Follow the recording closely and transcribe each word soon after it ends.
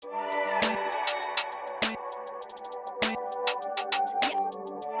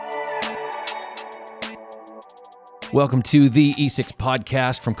Welcome to the E6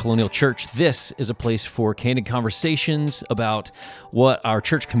 podcast from Colonial Church. This is a place for candid conversations about what our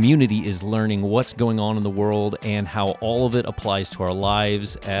church community is learning, what's going on in the world, and how all of it applies to our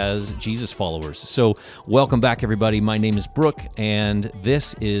lives as Jesus followers. So welcome back, everybody. My name is Brooke, and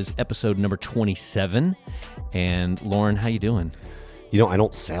this is episode number 27. And Lauren, how you doing? You know, I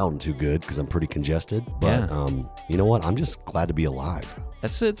don't sound too good because I'm pretty congested, but you know what? I'm just glad to be alive.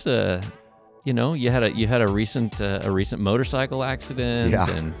 You know, you had a recent motorcycle accident. Yeah.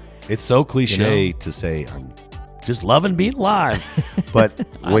 And it's so cliche to say I'm just loving being alive, but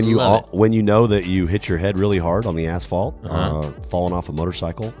when you know that you hit your head really hard on the asphalt, falling off a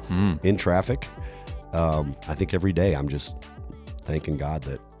motorcycle in traffic, I think every day I'm just thanking God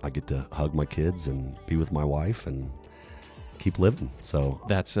that I get to hug my kids and be with my wife and keep living. So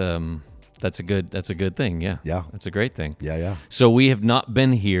that's a good thing. Yeah. That's a great thing. Yeah. So we have not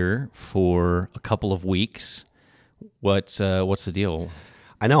been here for a couple of weeks. What's the deal?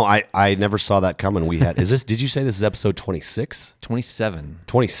 I know. I never saw that coming. Did you say this is episode 26? 27.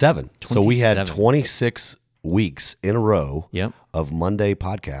 27. So we had 26 weeks in a row of Monday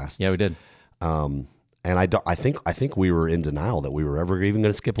podcasts. Yeah, we did. And I think we were in denial that we were ever even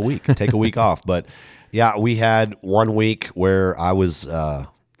going to skip a week, take a week off. But yeah, we had 1 week where I was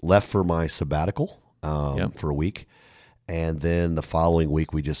left for my sabbatical for a week. And then the following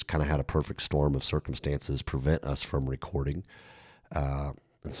week, we just kind of had a perfect storm of circumstances prevent us from recording.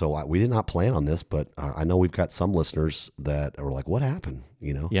 And so we did not plan on this, but I know we've got some listeners that are like, what happened?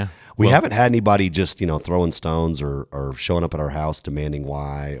 You know? Yeah. We haven't had anybody just, throwing stones or showing up at our house demanding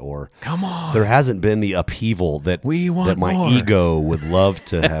why, or come on. There hasn't been the upheaval that my more. ego would love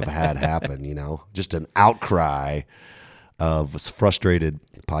to have had happen, just an outcry of frustrated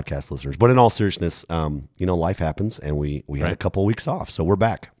podcast listeners. But in all seriousness, life happens, and we had a couple of weeks off, so we're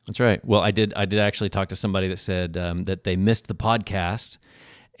back. That's right. Well, I did actually talk to somebody that said that they missed the podcast,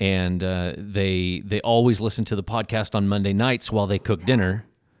 and they always listen to the podcast on Monday nights while they cook dinner,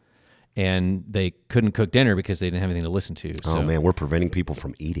 and they couldn't cook dinner because they didn't have anything to listen to. So oh man, we're preventing people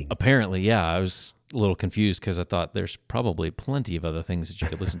from eating. Apparently, yeah. I was a little confused because I thought there's probably plenty of other things that you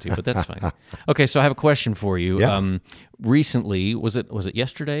could listen to, but that's fine. Okay, so I have a question for you. Yeah. Recently, was it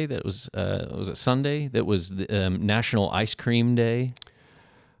yesterday that was it Sunday that was the National Ice Cream Day?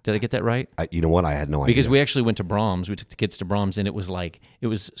 Did I get that right? You know what? I had no idea. Because we actually went to Brahms. We took the kids to Brahms, and it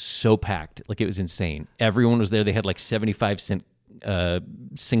was so packed. Like, it was insane. Everyone was there. They had like 75-cent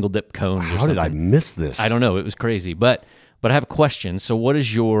single dip cones. How did I miss this? I don't know. It was crazy. But I have a question. So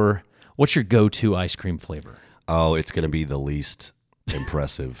what's your go-to ice cream flavor? Oh, it's going to be the least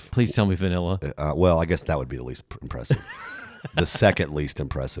impressive. Please tell me vanilla. Well, I guess that would be the least impressive. The second least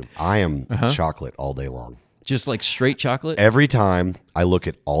impressive. I am chocolate all day long. Just like straight chocolate? Every time I look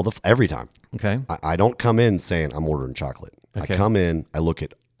at every time. Okay. I don't come in saying I'm ordering chocolate. Okay. I come in, I look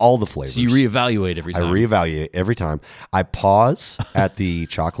at all the flavors. So you reevaluate every time? I reevaluate every time. I pause at the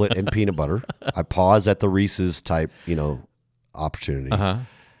chocolate and peanut butter. I pause at the Reese's type, opportunity. And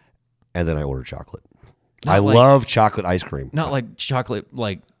then I order chocolate. I love chocolate ice cream. Not like chocolate,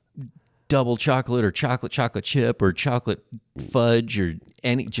 like double chocolate or chocolate chip or chocolate fudge or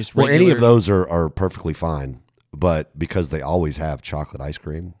any any of those are perfectly fine, but because they always have chocolate ice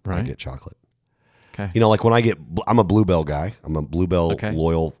cream, I get chocolate. Okay. Like when I'm a Bluebell guy. I'm a Bluebell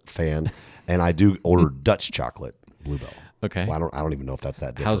loyal fan, and I do order Dutch chocolate Bluebell. Okay. Well, I don't even know if that's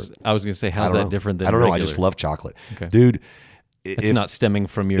that different. I was going to say, how's that different than I don't know. regular? I just love chocolate. Okay. Dude. It's not stemming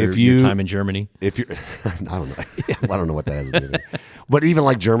from your time in Germany? If you're, I don't know. I don't know what that has to do with it. But even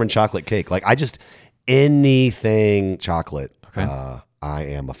like German chocolate cake, like anything chocolate, I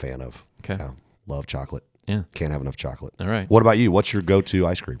am a fan of. Okay. Love chocolate. Yeah. Can't have enough chocolate. All right. What about you? What's your go-to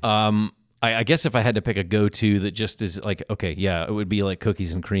ice cream? I guess if I had to pick a go-to that just is like, okay, yeah, it would be like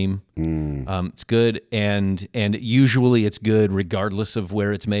cookies and cream. It's good, and usually it's good regardless of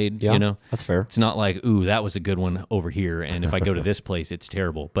where it's made. Yeah, that's fair. It's not like, ooh, that was a good one over here, and if I go to this place, it's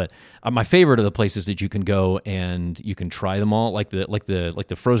terrible. But my favorite are the places that you can go and you can try them all, like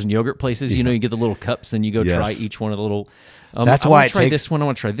the frozen yogurt places. You get the little cups, then you go try each one of the little. That's why it takes this one. I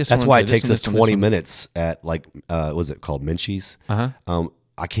want to try this. That's one. why it takes us 20 minutes at was it called Minchie's?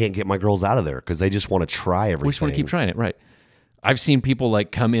 I can't get my girls out of there because they just want to try everything. We just want to keep trying it, right? I've seen people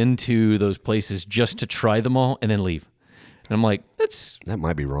come into those places just to try them all and then leave. And I'm like, that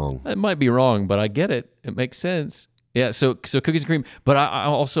might be wrong. That might be wrong, but I get it. It makes sense. Yeah, so cookies and cream. But I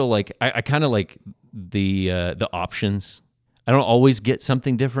also I kind of like the options. I don't always get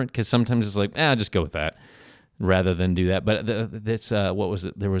something different because sometimes it's like, just go with that. rather than do that. But that's what was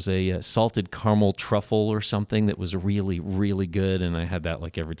it? There was a salted caramel truffle or something that was really, really good, and I had that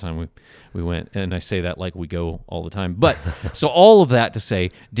like every time we went. And I say that like we go all the time. But so all of that to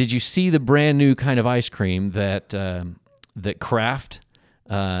say, did you see the brand new kind of ice cream that that Kraft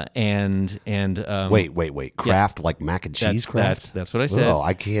and Wait. Kraft, like mac and cheese Kraft? That's what I said. Oh,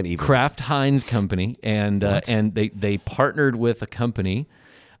 I can't even. Kraft Heinz Company, and they partnered with a company,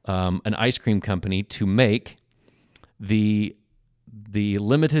 an ice cream company, to make the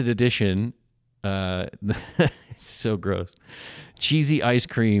limited edition. It's so gross. Cheesy ice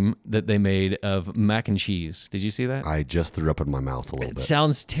cream that they made of mac and cheese. Did you see that? I just threw up in my mouth a little It bit.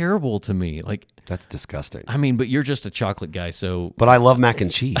 sounds terrible to me. Like, That's disgusting. I mean, but you're just a chocolate guy, so But I love mac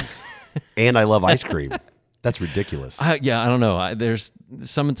and cheese, and I love ice cream. That's ridiculous. I don't know. There's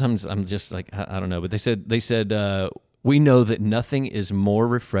sometimes I'm just like I don't know. But they said we know that nothing is more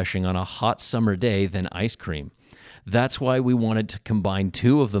refreshing on a hot summer day than ice cream. That's why we wanted to combine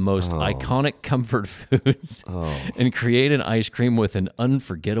two of the most iconic comfort foods and create an ice cream with an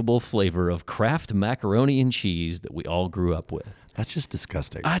unforgettable flavor of Kraft macaroni and cheese that we all grew up with. That's just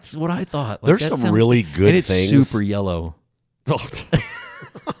disgusting. That's what I thought. Like, There's some really good and it's things. super yellow.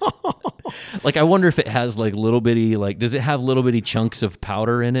 Like, I wonder if it has like little bitty, like, does it have little bitty chunks of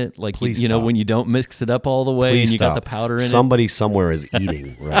powder in it? Like, Please you know, stop. when you don't mix it up all the way Please and you got stop. the powder in it. Somebody somewhere is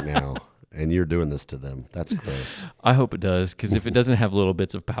eating right now, and you're doing this to them. That's gross. I hope it does, because if it doesn't have little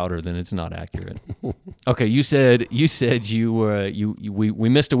bits of powder, then it's not accurate. Okay, you said you were we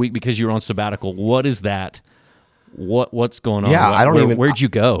missed a week because you were on sabbatical. What is that? What's going on? Yeah, I don't even. Where'd you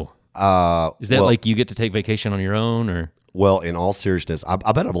go? Is that well, like you get to take vacation on your own, or? Well, in all seriousness, I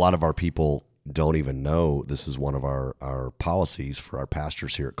bet a lot of our people don't even know this is one of our policies for our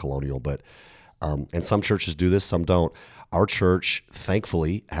pastors here at Colonial. But and some churches do this, some don't. Our church,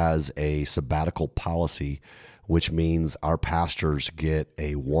 thankfully, has a sabbatical policy, which means our pastors get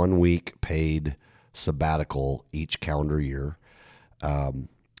a 1 week paid sabbatical each calendar year.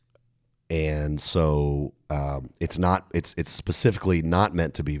 And so it's specifically not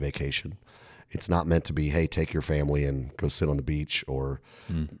meant to be vacation. It's not meant to be, hey, take your family and go sit on the beach or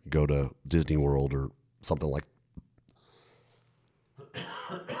go to Disney World or something like.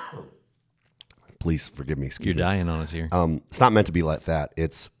 Please forgive me. Excuse You're me. dying on us here. It's not meant to be like that.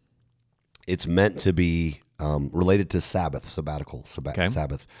 It's meant to be related to Sabbath, sabbatical,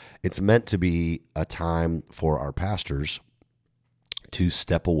 Sabbath. It's meant to be a time for our pastors to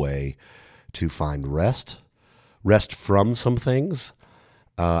step away, to find rest from some things,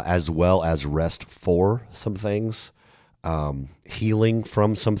 as well as rest for some things, healing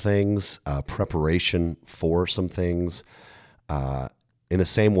from some things, preparation for some things. In the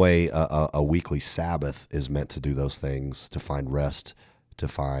same way, a weekly Sabbath is meant to do those things, to find rest, to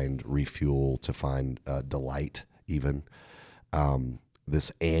find refuel, to find delight even.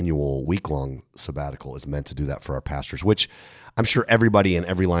 This annual week-long sabbatical is meant to do that for our pastors, which I'm sure everybody in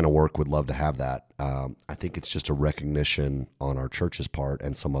every line of work would love to have that. I think it's just a recognition on our church's part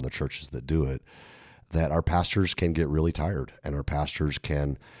and some other churches that do it, that our pastors can get really tired, and our pastors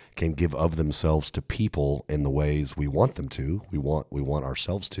can give of themselves to people in the ways we want them to. We want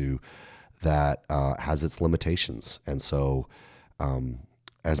ourselves to. That has its limitations, and so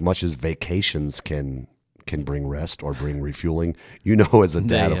as much as vacations can bring rest or bring refueling, as a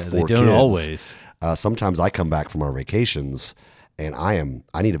dad of 4 they don't kids, always. Sometimes I come back from our vacations, and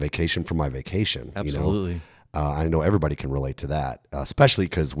I need a vacation from my vacation. Absolutely. I know everybody can relate to that, especially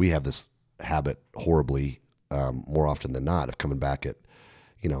because we have this habit horribly more often than not of coming back at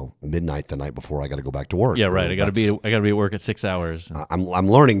midnight the night before I got to go back to work. Yeah, right. I got to be at work at 6 hours. I'm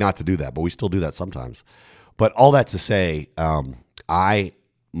learning not to do that, but we still do that sometimes. But all that to say,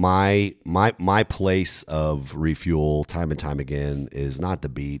 my place of refuel time and time again is not the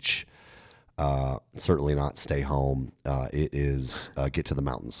beach. Certainly not stay home. It is get to the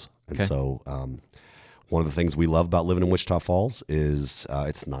mountains. And so one of the things we love about living in Wichita Falls is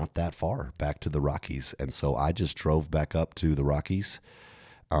it's not that far back to the Rockies. And so I just drove back up to the Rockies,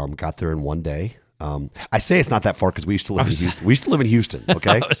 got there in one day. I say it's not that far because we used to live in Houston. We used to live in Houston,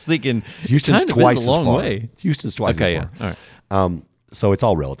 okay? I was thinking Houston's kind of twice is a long as far. way. Houston's twice as far. Okay, yeah. All right. So it's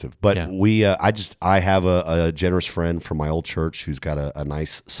all relative. But Yeah. I have a generous friend from my old church who's got a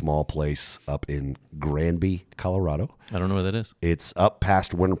nice small place up in Granby, Colorado. I don't know where that is. It's up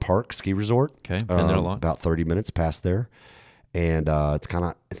past Winter Park Ski Resort. Okay, been there a lot. About 30 minutes past there. And it's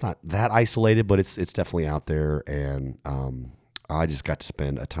not that isolated, but it's definitely out there. And I just got to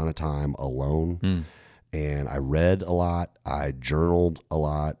spend a ton of time alone. And I read a lot. I journaled a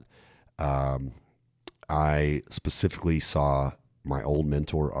lot. I specifically saw my old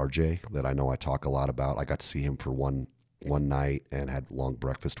mentor, RJ, that I know I talk a lot about. I got to see him for one night and had long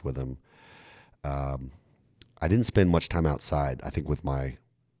breakfast with him. I didn't spend much time outside. I think with my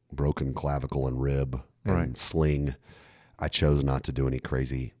broken clavicle and rib and sling, I chose not to do any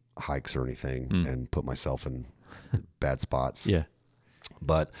crazy hikes or anything and put myself in bad spots. Yeah.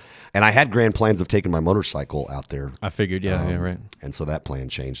 And I had grand plans of taking my motorcycle out there. I figured, yeah, right. And so that plan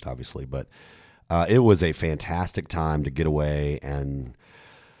changed, obviously. But it was a fantastic time to get away and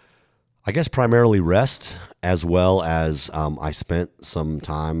I guess primarily rest, as well as I spent some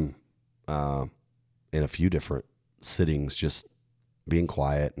time in a few different sittings just being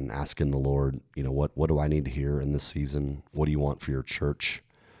quiet and asking the Lord, what do I need to hear in this season? What do you want for your church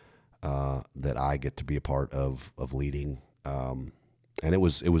that I get to be a part of leading? And it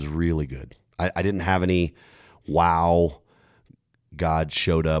was really good. I didn't have any wow, God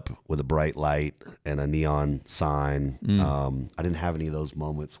showed up with a bright light and a neon sign. I didn't have any of those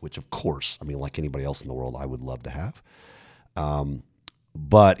moments, which of course, like anybody else in the world, I would love to have.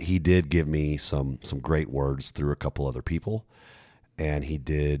 But he did give me some great words through a couple other people. And he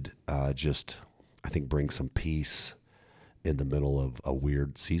did just, I think, bring some peace in the middle of a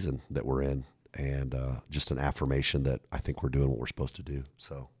weird season that we're in. And just an affirmation that I think we're doing what we're supposed to do.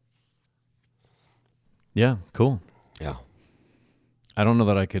 So, yeah, cool. Yeah. I don't know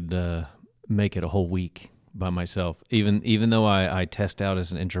that I could make it a whole week by myself, even though I test out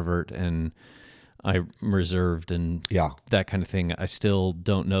as an introvert and I'm reserved and that kind of thing. I still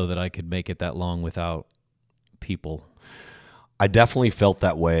don't know that I could make it that long without people. I definitely felt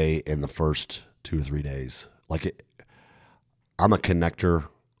that way in the first 2 or 3 days. I'm a connector.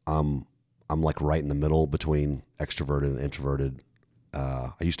 I'm like right in the middle between extroverted and introverted.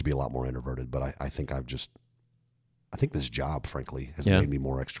 I used to be a lot more introverted, but I think I think this job, frankly, has made me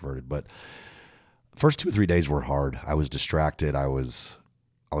more extroverted. But first 2 or 3 days were hard. I was distracted. I was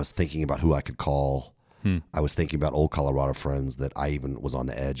thinking about who I could call. I was thinking about old Colorado friends that I even was on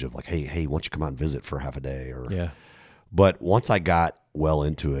the edge of hey, why don't you come out and visit for half a day? But once I got well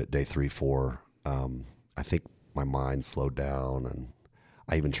into it, day 3, 4, I think my mind slowed down, and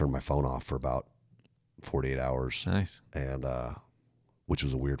I even turned my phone off for about 48 hours. Nice. And which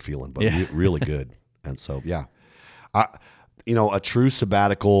was a weird feeling, but really good. And so, a true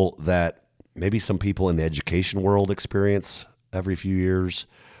sabbatical that maybe some people in the education world experience every few years,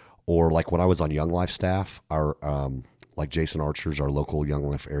 or like when I was on Young Life staff, our like Jason Archer's our local Young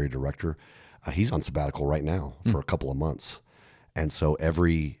Life area director. He's on sabbatical right now for a couple of months. And so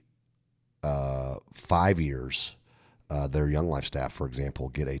every 5 years, their Young Life staff, for example,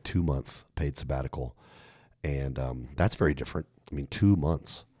 get a 2-month paid sabbatical. And that's very different. 2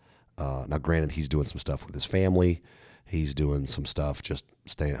 months. Now, granted, he's doing some stuff with his family. He's doing some stuff just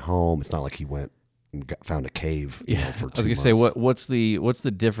staying at home. It's not like he went and found a cave for 2 months. I was going to say, what's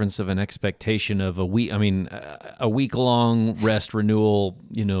the difference of an expectation of a week? A week-long rest, renewal,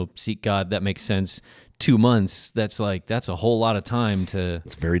 seek God, that makes sense. 2 months, that's a whole lot of time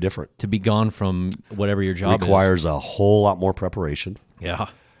It's very different. To be gone from whatever your job requires a whole lot more preparation. Yeah.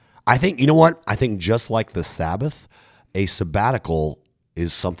 I think, you know what? I think just like the Sabbath, a sabbatical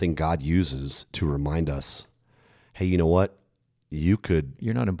is something God uses to remind us, hey, you know what? You're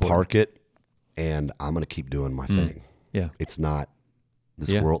not important. Park it, and I'm going to keep doing my thing. Yeah. It's not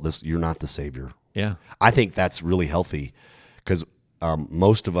this world. You're not the Savior. Yeah. I think that's really healthy because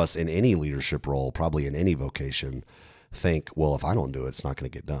most of us in any leadership role, probably in any vocation, think, well, if I don't do it, it's not going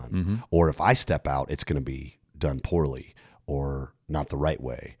to get done. Mm-hmm. Or if I step out, it's going to be done poorly or not the right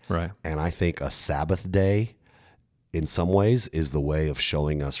way. Right. And I think a Sabbath day, in some ways, is the way of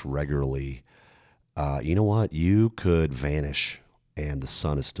showing us regularly, you know what? You could vanish and the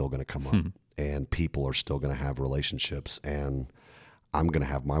sun is still going to come up and people are still going to have relationships and I'm going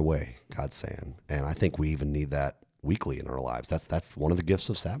to have my way, God's saying. And I think we even need that weekly in our lives. That's one of the gifts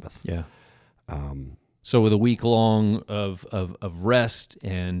of Sabbath. Yeah. So with a week long of rest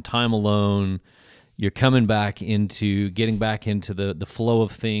and time alone, you're getting back into the flow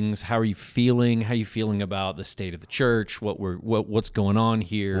of things. How are you feeling? How are you feeling about the state of the church? What's going on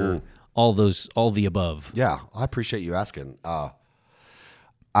here? All the above. Yeah, I appreciate you asking.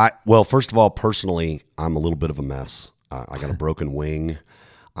 Well, first of all, personally, I'm a little bit of a mess. I got a broken wing.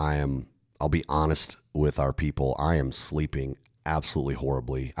 I'll be honest with our people. I am sleeping absolutely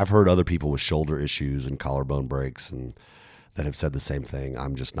horribly. I've heard other people with shoulder issues and collarbone breaks and that have said the same thing.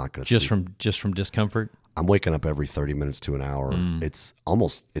 I'm just not going to sleep. Just from discomfort? I'm waking up every 30 minutes to an hour. It's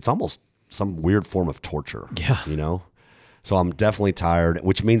almost some weird form of torture. Yeah. So I'm definitely tired,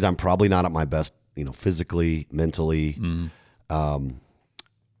 which means I'm probably not at my best, physically, mentally.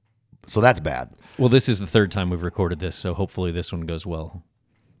 So that's bad. Well, this is the third time we've recorded this, so hopefully this one goes well.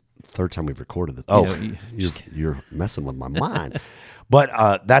 Third time we've recorded this. Oh, you're messing with my mind.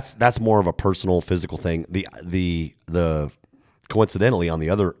 But that's more of a personal, physical thing. The coincidentally, on the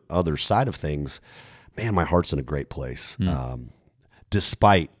other side of things, man, my heart's in a great place.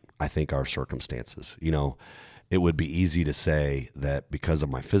 Despite, I think, our circumstances. It would be easy to say that because of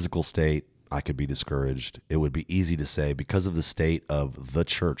my physical state, I could be discouraged. It would be easy to say because of the state of the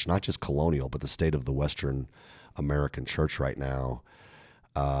church, not just Colonial, but the state of the Western American church right now,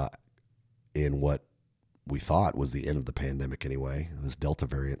 in what we thought was the end of the pandemic anyway. This Delta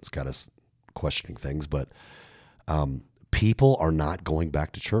variant's got us questioning things, but people are not going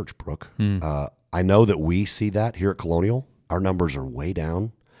back to church, Brooke. I know that we see that here at Colonial. Our numbers are way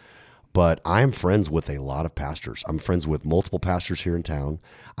down, but I'm friends with a lot of pastors. I'm friends with multiple pastors here in town.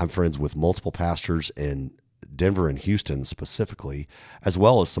 I'm friends with multiple pastors in Denver and Houston specifically, as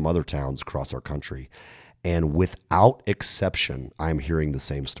well as some other towns across our country. And without exception, I'm hearing the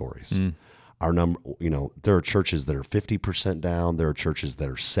same stories. Our number, there are churches that are 50% down. There are churches that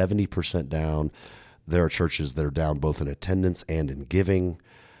are 70% down. There are churches that are down both in attendance and in giving.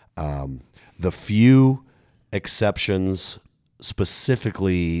 The few exceptions,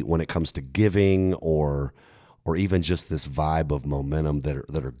 specifically when it comes to giving or even just this vibe of momentum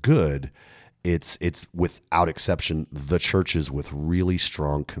that are good, it's without exception the churches with really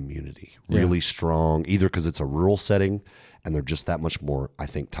strong community, really strong, either because it's a rural setting and they're just that much more, I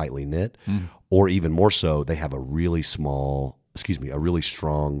think, tightly knit, or even more so, they have a really strong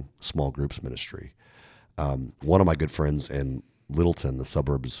small groups ministry. One of my good friends in Littleton, the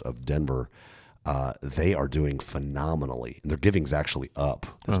suburbs of Denver, they are doing phenomenally. Their giving's actually up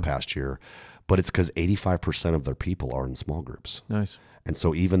this past year, but it's because 85% of their people are in small groups. Nice. And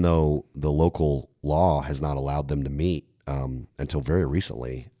so even though the local law has not allowed them to meet until very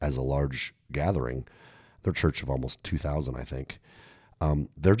recently as a large gathering, their church of almost 2,000, I think,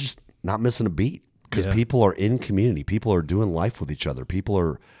 they're just not missing a beat because people are in community. People are doing life with each other. People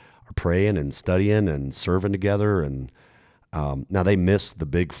are praying and studying and serving together. And now they miss the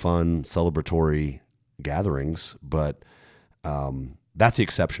big, fun, celebratory gatherings, but that's the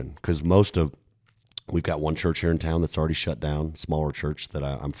exception because we've got one church here in town that's already shut down, smaller church that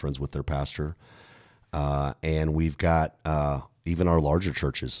I'm friends with their pastor. And we've got even our larger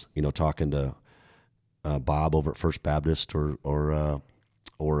churches, talking to Bob over at First Baptist or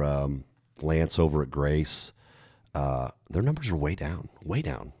Lance over at Grace. Their numbers are way down.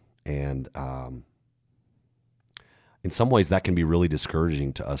 And in some ways that can be really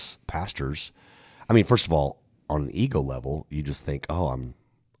discouraging to us pastors. I mean, first of all, on an ego level, you just think, oh, I'm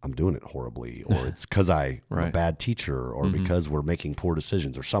doing it horribly, or it's because I'm a bad teacher, or because we're making poor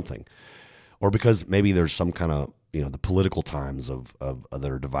decisions or something, or because maybe there's some kind of, the political times of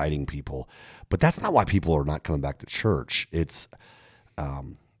that are dividing people. But that's not why people are not coming back to church. It's,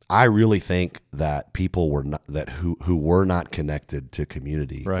 I really think that people were not, who were not connected to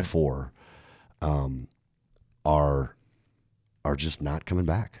community before, are just not coming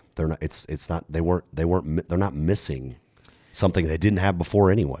back. They're not. It's not. They're not missing something they didn't have before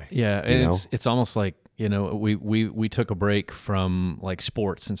anyway. Yeah, and it's almost like we took a break from like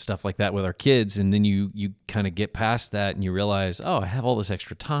sports and stuff like that with our kids, and then you kind of get past that and you realize, oh, I have all this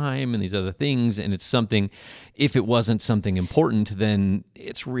extra time and these other things, and it's something. If it wasn't something important, then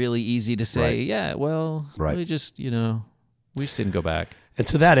it's really easy to say, yeah, well, we just we just didn't go back. And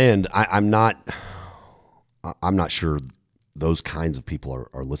to that end, I'm not sure those kinds of people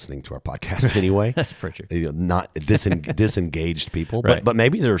are listening to our podcast anyway. That's pretty true. Not disengaged people, but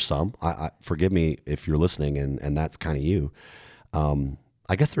maybe there are some. I forgive me if you're listening and that's kind of you.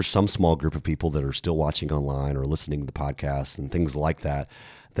 I guess there's some small group of people that are still watching online or listening to the podcast and things like that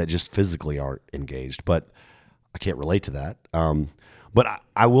just physically aren't engaged. But I can't relate to that. But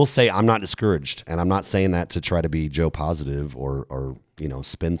I will say I'm not discouraged, and I'm not saying that to try to be Joe positive or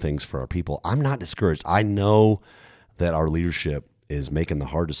spin things for our people. I'm not discouraged. I know that our leadership is making the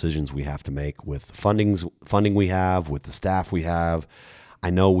hard decisions we have to make with the funding we have, with the staff we have.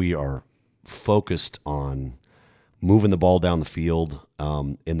 I know we are focused on moving the ball down the field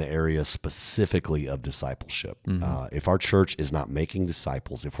in the area specifically of discipleship. If our church is not making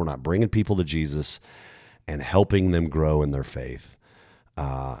disciples, if we're not bringing people to Jesus and helping them grow in their faith,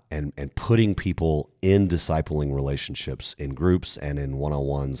 and putting people in discipling relationships in groups and in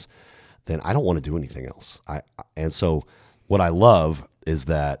one-on-ones, then I don't want to do anything else. And so what I love is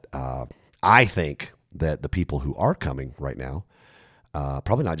that I think that the people who are coming right now,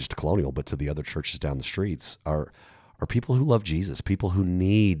 probably not just to Colonial, but to the other churches down the streets, are people who love Jesus, people who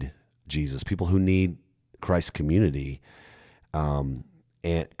need Jesus, people who need Christ's community.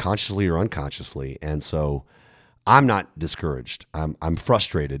 and consciously or unconsciously. And so I'm not discouraged. I'm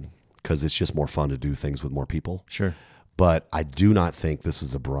frustrated because it's just more fun to do things with more people. Sure. But I do not think this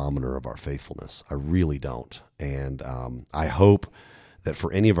is a barometer of our faithfulness. I really don't. And I hope that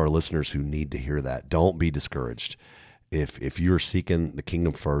for any of our listeners who need to hear that, don't be discouraged. If you're seeking the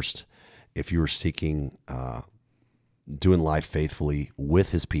kingdom first, if you're seeking doing life faithfully with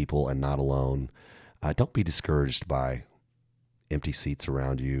his people and not alone, don't be discouraged by empty seats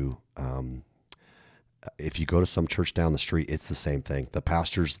around you. If you go to some church down the street, it's the same thing. The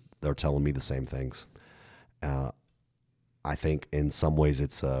pastors, they're telling me the same things. I think in some ways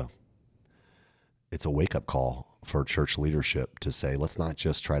it's a wake-up call for church leadership to say, let's not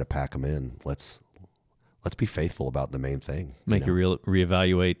just try to pack them in. Let's be faithful about the main thing. Make you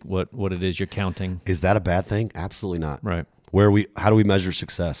reevaluate what it is you're counting. Is that a bad thing? Absolutely not. Right. How do we measure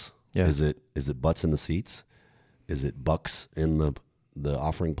success? Yeah. Is it butts in the seats? Is it bucks in the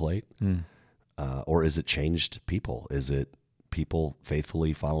offering plate? Or is it changed people? Is it people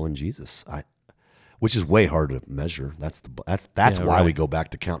faithfully following Jesus? Which is way hard to measure. That's why right. we go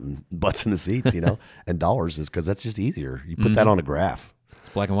back to counting butts in the seats, and dollars is because that's just easier. You put that on a graph. It's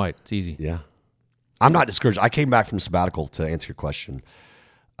black and white. It's easy. Yeah. I'm not discouraged. I came back from sabbatical to answer your question.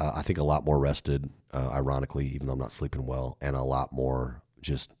 I think a lot more rested, ironically, even though I'm not sleeping well, and a lot more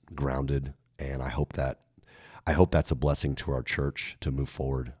just grounded. And I hope that's a blessing to our church to move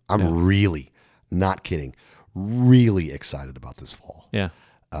forward. I'm really, not kidding, really excited about this fall. Yeah.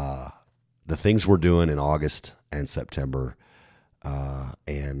 The things we're doing in August and September,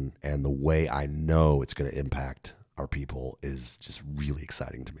 and the way I know it's going to impact our people is just really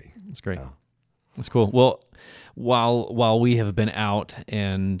exciting to me. That's great. That's cool. Well, while we have been out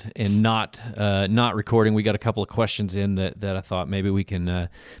and not recording, we got a couple of questions in that I thought maybe we can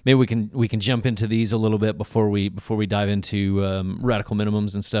jump into these a little bit before we dive into radical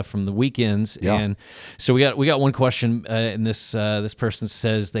minimums and stuff from the weekends. Yeah. And so we got one question, and this person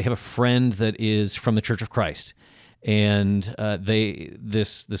says they have a friend that is from the Church of Christ. And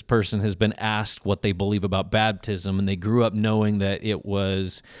this person has been asked what they believe about baptism, and they grew up knowing that it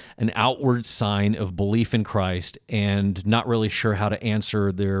was an outward sign of belief in Christ, and not really sure how to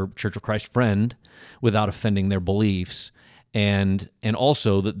answer their Church of Christ friend without offending their beliefs, and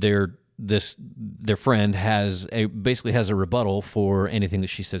also that their friend basically has a rebuttal for anything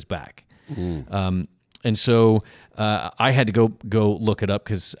that she says back. And so I had to go look it up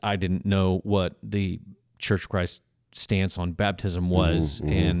because I didn't know what the Church of Christ stance on baptism was,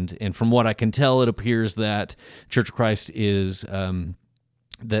 and from what I can tell, it appears that Church of Christ is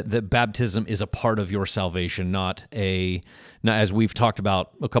that baptism is a part of your salvation, not as we've talked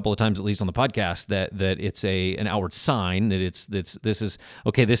about a couple of times at least on the podcast, that it's an outward sign that this is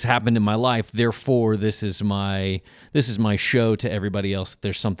okay. This happened in my life, therefore this is my show to everybody else that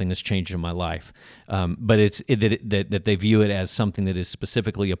there's something that's changed in my life. But that they view it as something that is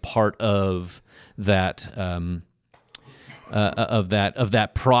specifically a part of that. Of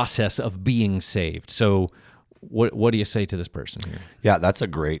that process of being saved. So, what do you say to this person here? Yeah, that's a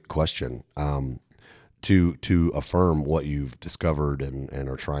great question. To affirm what you've discovered and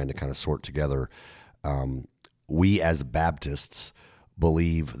are trying to kind of sort together, we as Baptists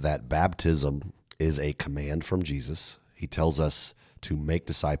believe that baptism is a command from Jesus. He tells us to make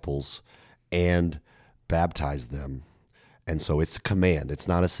disciples and baptize them, and so it's a command. It's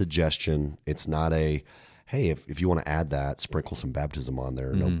not a suggestion. It's not a hey, if you want to add that, sprinkle some baptism on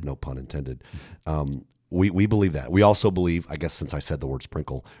there. No pun intended. We believe that. We also believe, I guess since I said the word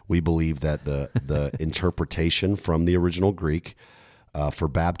sprinkle, we believe that the interpretation from the original Greek for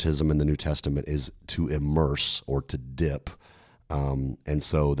baptism in the New Testament is to immerse or to dip. And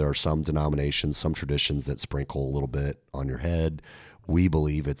so there are some denominations, some traditions that sprinkle a little bit on your head. We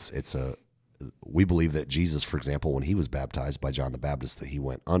believe we believe that Jesus, for example, when he was baptized by John the Baptist, that he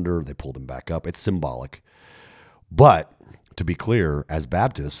went under, they pulled him back up. It's symbolic. But to be clear, as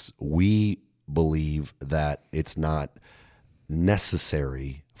Baptists, we believe that it's not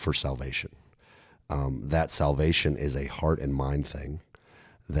necessary for salvation. That salvation is a heart and mind thing,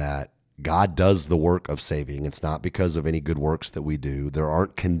 that God does the work of saving. It's not because of any good works that we do. There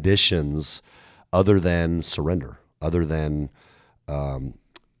aren't conditions other than surrender, other than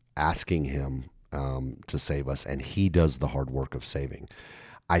asking him to save us, and he does the hard work of saving.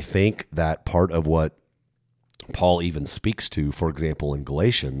 I think that part of what Paul even speaks to, for example, in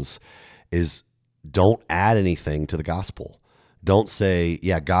Galatians, is don't add anything to the gospel. Don't say,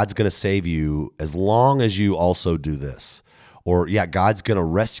 yeah, God's going to save you as long as you also do this. Or, yeah, God's going to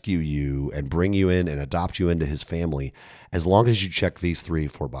rescue you and bring you in and adopt you into his family as long as you check these 3 or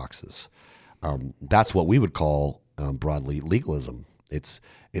 4 boxes. That's what we would call broadly legalism.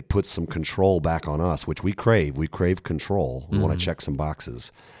 It puts some control back on us, which we crave. We crave control. We want to check some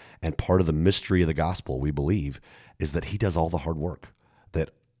boxes. And part of the mystery of the gospel, we believe, is that he does all the hard work, that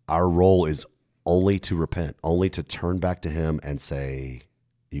our role is only to repent, only to turn back to him and say,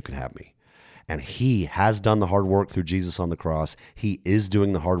 you can have me. And he has done the hard work through Jesus on the cross. He is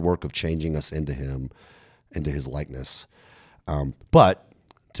doing the hard work of changing us into him, into his likeness. But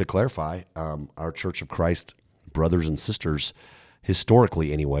to clarify, our Church of Christ brothers and sisters,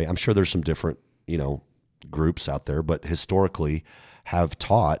 historically anyway, I'm sure there's some different, groups out there, but historically have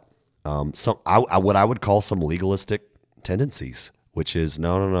taught what I would call some legalistic tendencies, which is,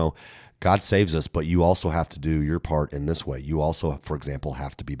 no. God saves us, but you also have to do your part in this way. You also, for example,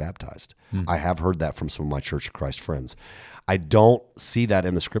 have to be baptized. I have heard that from some of my Church of Christ friends. I don't see that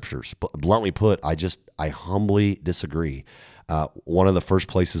in the scriptures. But bluntly put, I humbly disagree. One of the first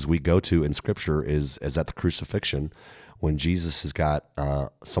places we go to in scripture is at the crucifixion, when Jesus has got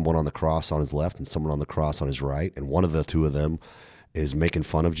someone on the cross on his left and someone on the cross on his right, and one of the two of them is making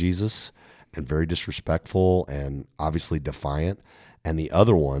fun of Jesus and very disrespectful and obviously defiant. And the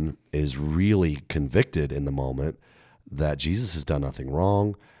other one is really convicted in the moment that Jesus has done nothing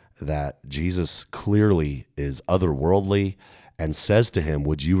wrong, that Jesus clearly is otherworldly, and says to him,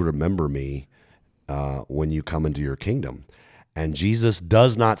 would you remember me when you come into your kingdom? And Jesus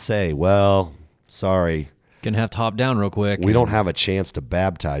does not say, well, sorry, Gonna have to hop down real quick. we don't have a chance to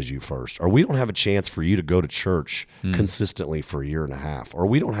baptize you first, or we don't have a chance for you to go to church consistently for a year and a half, or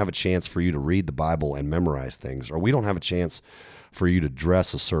we don't have a chance for you to read the Bible and memorize things, or we don't have a chance for you to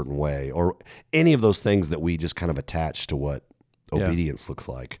dress a certain way, or any of those things that we just kind of attach to what obedience looks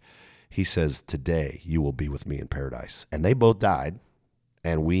like. He says, today you will be with me in paradise. And they both died,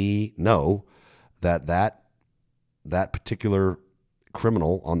 and we know that particular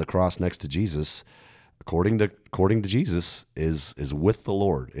criminal on the cross next to Jesus, according to Jesus, is with the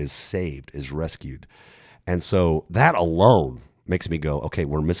Lord, is saved, is rescued. And so that alone makes me go, okay,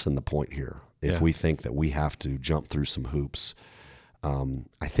 we're missing the point here if we think that we have to jump through some hoops.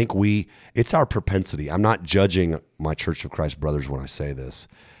 I think it's our propensity. I'm not judging my Church of Christ brothers when I say this.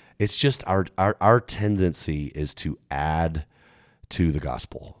 It's just our tendency is to add to the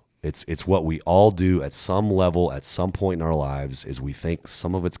gospel. It's what we all do at some level, at some point in our lives, is we think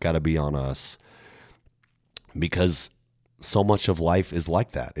some of it's got to be on us, because so much of life is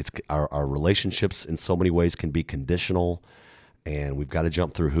like that. It's our relationships in so many ways can be conditional, and we've got to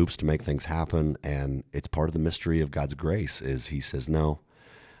jump through hoops to make things happen. And it's part of the mystery of God's grace is he says, no,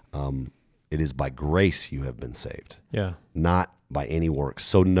 it is by grace you have been saved, not by any works.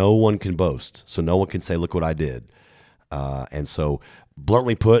 So no one can boast. So no one can say, look what I did. And so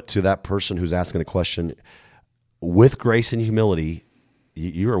bluntly put, to that person who's asking the question, with grace and humility,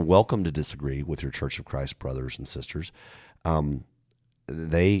 you are welcome to disagree with your Church of Christ brothers and sisters.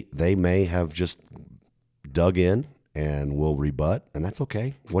 They may have just dug in and will rebut, and that's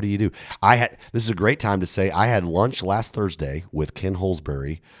okay. What do you do? This is a great time to say I had lunch last Thursday with Ken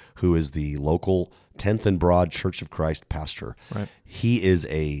Holsbury, who is the local 10th and Broad Church of Christ pastor. Right. He is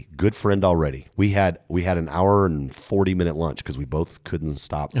a good friend already. We had an hour and 40-minute lunch because we both couldn't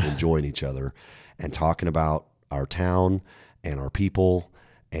stop enjoying each other and talking about our town and our people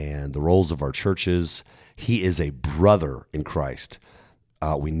and the roles of our churches. He is a brother in Christ.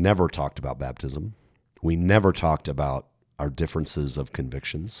 We never talked about baptism. We never talked about our differences of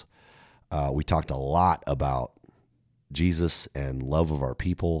convictions. We talked a lot about Jesus and love of our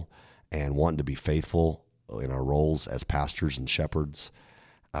people and wanting to be faithful in our roles as pastors and shepherds.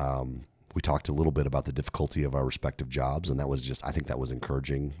 We talked a little bit about the difficulty of our respective jobs, and I think that was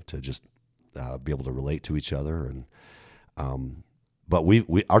encouraging to just be able to relate to each other. And but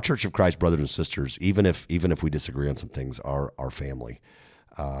our Church of Christ brothers and sisters, even if we disagree on some things, are our family.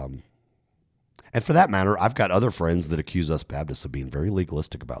 And for that matter, I've got other friends that accuse us Baptists of being very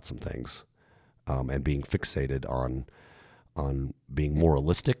legalistic about some things, and being fixated on being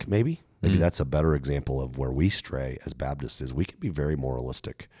moralistic. Maybe that's a better example of where we stray as Baptists. Is we can be very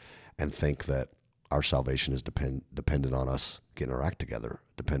moralistic and think that our salvation is dependent on us getting our act together,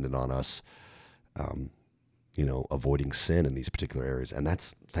 dependent on us, avoiding sin in these particular areas. And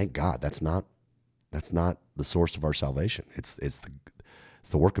thank God, that's not the source of our salvation. It's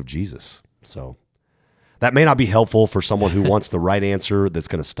the work of Jesus. So that may not be helpful for someone who wants the right answer that's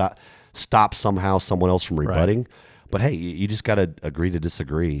going to stop somehow someone else from rebutting. Right. But hey, you just got to agree to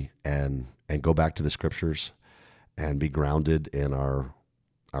disagree and go back to the scriptures and be grounded in our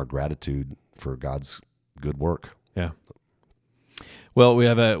gratitude for God's good work. Yeah. Well, we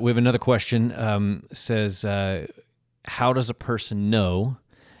have another question. Says, how does a person know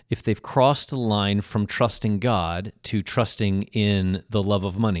if they've crossed a line from trusting God to trusting in the love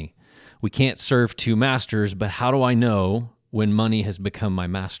of money. We can't serve two masters, but how do I know when money has become my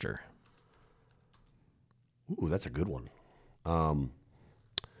master? Ooh, that's a good one.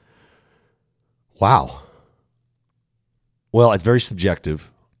 Wow. Well, it's very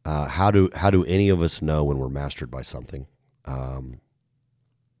subjective. How do any of us know when we're mastered by something? When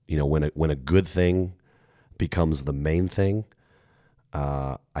a good thing becomes the main thing,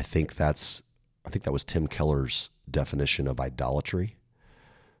 I think that was Tim Keller's definition of idolatry.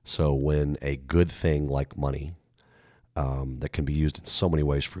 So when a good thing like money, that can be used in so many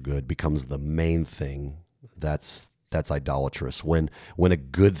ways for good, becomes the main thing, that's idolatrous. When a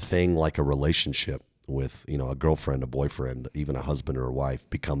good thing like a relationship with a girlfriend, a boyfriend, even a husband or a wife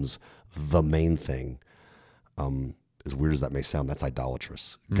becomes the main thing, as weird as that may sound, that's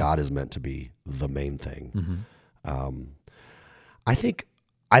idolatrous. God is meant to be the main thing. I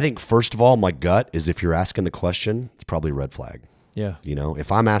think first of all, my gut is if you're asking the question, it's probably a red flag. Yeah.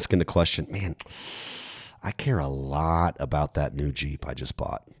 If I'm asking the question, man, I care a lot about that new Jeep I just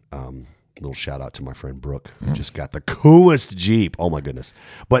bought. Little shout out to my friend Brooke, who just got the coolest Jeep. Oh my goodness.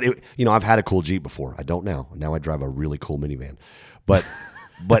 But I've had a cool Jeep before. I don't now. Now I drive a really cool minivan. But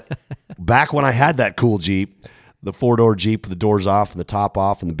back when I had that cool Jeep, the 4-door Jeep with the doors off and the top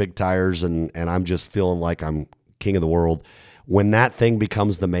off and the big tires, and I'm just feeling like I'm king of the world. When that thing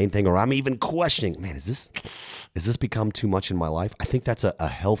becomes the main thing, or I'm even questioning, man, has this become too much in my life? I think that's a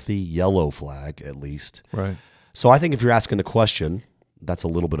healthy yellow flag, at least. Right. So I think if you're asking the question, that's a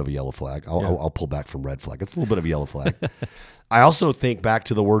little bit of a yellow flag. I'll pull back from red flag. It's a little bit of a yellow flag. I also think back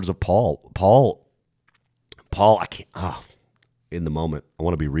to the words of Paul. Paul, I can't, in the moment, I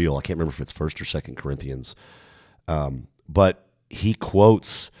want to be real. I can't remember if it's 1st or 2nd Corinthians. But he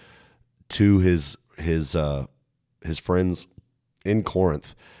quotes to his friends in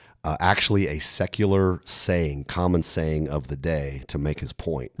Corinth, actually a secular saying, common saying of the day to make his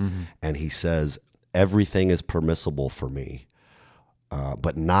point. Mm-hmm. And he says, everything is permissible for me,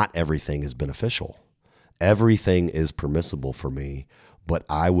 but not everything is beneficial. Everything is permissible for me, but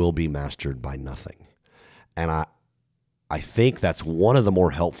I will be mastered by nothing. And I think that's one of the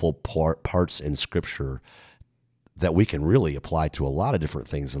more helpful parts in Scripture that we can really apply to a lot of different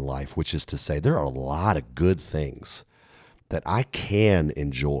things in life, which is to say there are a lot of good things that I can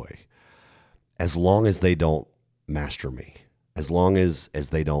enjoy as long as they don't master me, as long as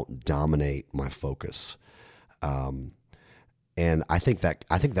they don't dominate my focus. And I think that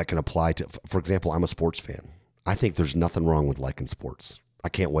can apply to, for example, I'm a sports fan. I think there's nothing wrong with liking sports. I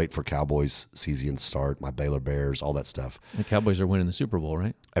can't wait for Cowboys season to start, my Baylor Bears, all that stuff. The Cowboys are winning the Super Bowl,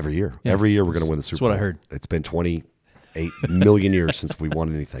 right? Every year. Yeah. Every year we're going to win the Super Bowl. That's what I heard. It's been 28 million years since we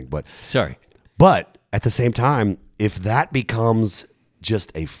won anything. But at the same time, if that becomes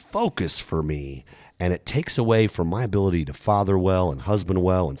just a focus for me and it takes away from my ability to father well and husband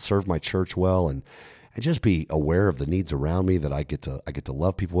well and serve my church well and just be aware of the needs around me, that I get to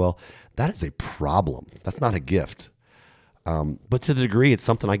love people well, that is a problem. That's not a gift. But to the degree it's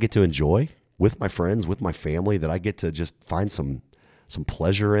something I get to enjoy with my friends, with my family, that I get to just find some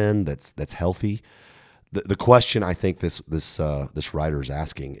pleasure in, that's healthy. The question I think this writer is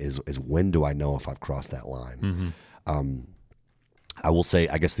asking is when do I know if I've crossed that line? Mm-hmm. I will say,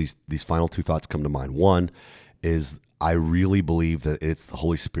 I guess these final two thoughts come to mind. One is I really believe that it's the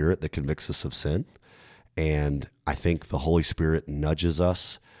Holy Spirit that convicts us of sin. And I think the Holy Spirit nudges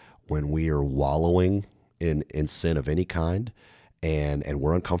us when we are wallowing in sin of any kind, and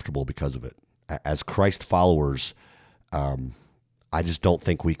we're uncomfortable because of it. As Christ followers, I just don't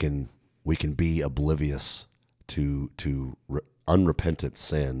think we can be oblivious to unrepentant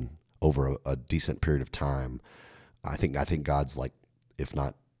sin over a decent period of time. I think God's, like, if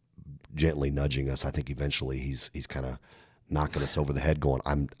not gently nudging us, I think eventually he's kind of knocking us over the head going,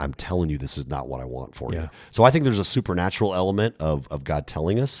 I'm telling you, this is not what I want for you. So I think there's a supernatural element of God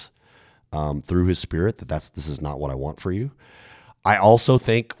telling us through his Spirit that this is not what I want for you. I also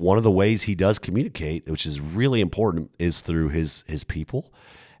think one of the ways he does communicate, which is really important, is through his people.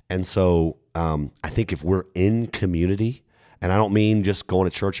 And so I think if we're in community, and I don't mean just going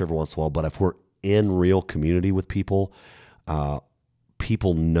to church every once in a while, but if we're in real community with people,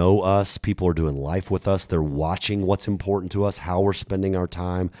 people know us, people are doing life with us, they're watching what's important to us, how we're spending our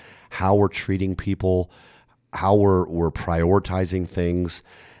time, how we're treating people, how we're prioritizing things,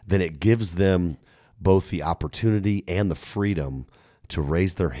 then it gives them both the opportunity and the freedom to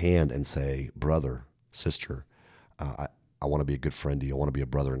raise their hand and say, brother, sister, I want to be a good friend to you. I want to be a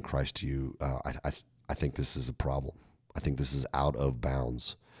brother in Christ to you. I think this is a problem. I think this is out of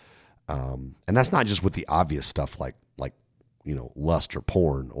bounds. And that's not just with the obvious stuff like lust or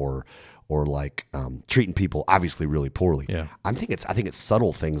porn or like treating people obviously really poorly. Yeah. I think it's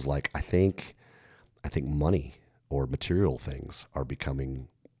subtle things like I think money or material things are becoming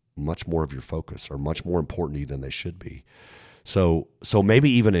much more of your focus or much more important to you than they should be. So maybe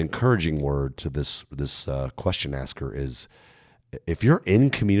even an encouraging word to this question asker is, if you're in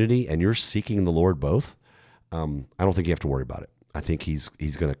community and you're seeking the Lord both, I don't think you have to worry about it. I think he's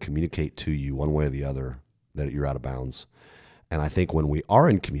going to communicate to you one way or the other that you're out of bounds. And I think when we are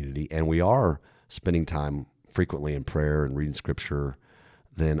in community and we are spending time frequently in prayer and reading scripture,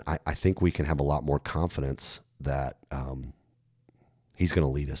 then I think we can have a lot more confidence that he's going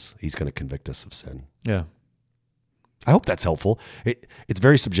to lead us. He's going to convict us of sin. Yeah. I hope that's helpful. It's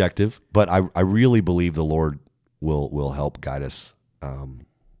very subjective, but I really believe the Lord will help guide us.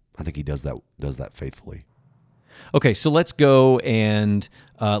 I think he does that faithfully. Okay, so let's go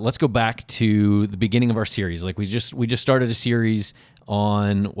back to the beginning of our series. Like we just started a series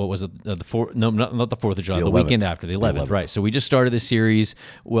on, what was it? The 4th? No, not the 4th of July. The weekend after, the 11th, right? So we just started this series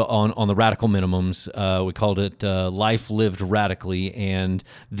on the radical minimums. We called it "Life Lived Radically," and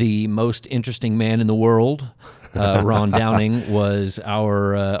the most interesting man in the world, Ron Downing, was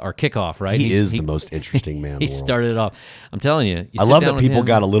our kickoff. Right? He is the most interesting man in the world. He started it off. I'm telling you. I love that people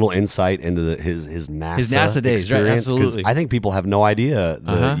got a little insight into his NASA days, right? Absolutely. I think people have no idea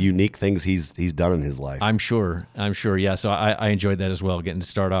the unique things he's done in his life. I'm sure. Yeah. So I enjoyed that as well, getting to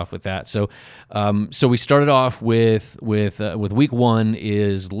start off with that. So we started off with week 1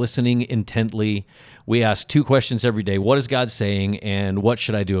 is listening intently. We ask 2 questions every day. What is God saying, and what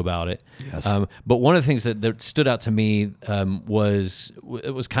should I do about it? Yes. But one of the things that stood out to me was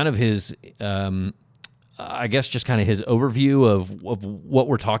kind of his, I guess, just kind of his overview of what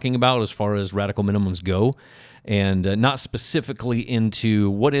we're talking about as far as radical minimums go, and not specifically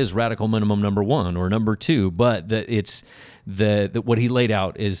into what is radical minimum number 1 or number 2, but that it's that what he laid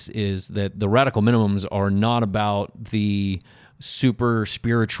out is that the radical minimums are not about the super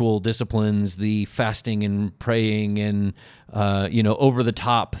spiritual disciplines, the fasting and praying and over the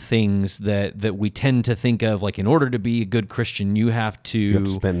top things that we tend to think of, like in order to be a good Christian you have to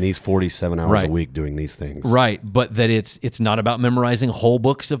spend these 47 hours a week doing these things, right? But that it's not about memorizing whole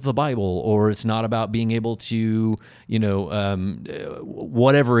books of the Bible, or it's not about being able to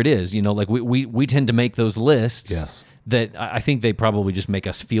whatever it is, like we tend to make those lists. Yes. That I think they probably just make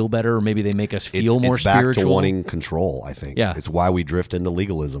us feel better, or maybe they make us feel more it's back spiritual. to wanting control, I think. Yeah. It's why we drift into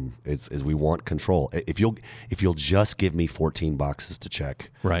legalism. Is we want control. If you'll just give me 14 boxes to check,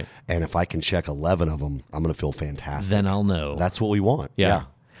 right, and if I can check 11 of them, I'm going to feel fantastic. Then I'll know. That's what we want. Yeah.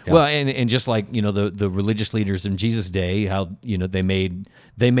 Well, and just like the religious leaders in Jesus' day, how they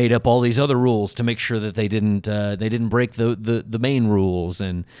made up all these other rules to make sure that they didn't break the main rules,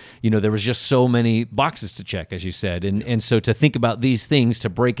 and there was just so many boxes to check, as you said, and so to think about these things, to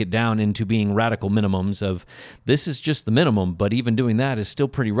break it down into being radical minimums of this is just the minimum, but even doing that is still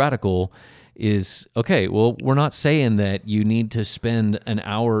pretty radical. Is okay. Well, we're not saying that you need to spend an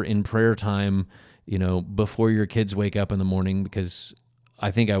hour in prayer time, before your kids wake up in the morning, because I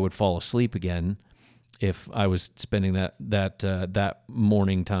think I would fall asleep again if I was spending that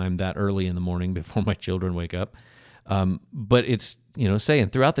morning time that early in the morning before my children wake up. But it's saying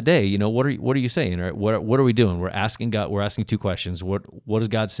throughout the day, what are you saying? Right? What are we doing? We're asking God. We're asking 2 questions. What is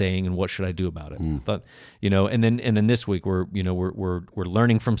God saying, and what should I do about it? But and then this week we're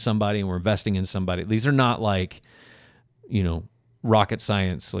learning from somebody, and we're investing in somebody. These are not like rocket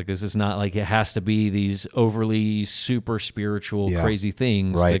science. Like, this is not like it has to be these overly super spiritual crazy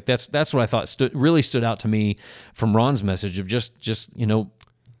things. Right. Like that's what I thought really stood out to me from Ron's message of just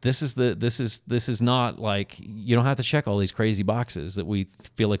this is not like you don't have to check all these crazy boxes that we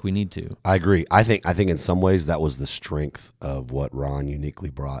feel like we need to. I agree. I think in some ways that was the strength of what Ron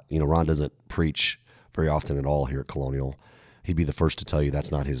uniquely brought. Ron doesn't preach very often at all here at Colonial. He'd be the first to tell you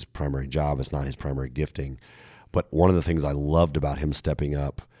that's not his primary job. It's not his primary gifting. But one of the things I loved about him stepping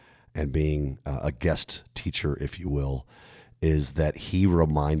up and being a guest teacher, if you will, is that he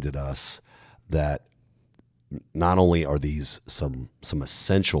reminded us that not only are these some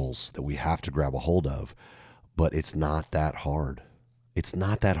essentials that we have to grab a hold of, but it's not that hard. It's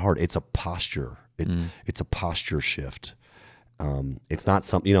not that hard. It's a posture. It's a posture shift. It's not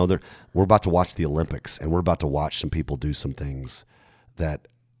something, we're about to watch the Olympics, and we're about to watch some people do some things that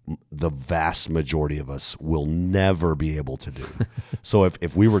the vast majority of us will never be able to do. So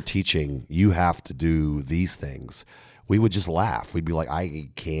if we were teaching, you have to do these things, we would just laugh. We'd be like, I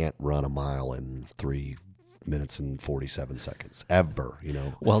can't run a mile in 3 minutes and 47 seconds ever,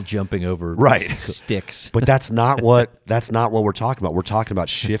 while jumping over sticks. But that's not what we're talking about. We're talking about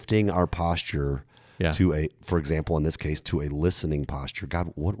shifting our posture Yeah. for example, in this case, to a listening posture.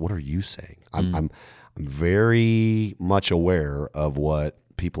 God, what are you saying? I'm very much aware of what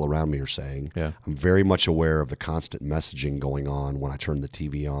people around me are saying. Yeah. I'm very much aware of the constant messaging going on when I turn the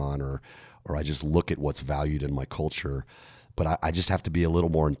TV on or I just look at what's valued in my culture. But I just have to be a little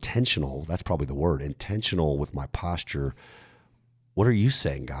more intentional. That's probably the word, intentional with my posture. What are you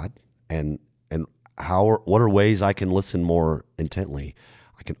saying, God? And what are ways I can listen more intently?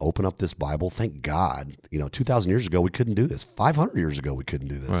 I can open up this Bible. Thank God, 2,000 years ago, we couldn't do this. 500 years ago, we couldn't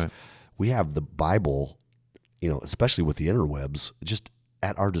do this. Right. We have the Bible, especially with the interwebs, just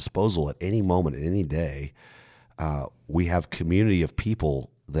at our disposal at any moment, any day. We have community of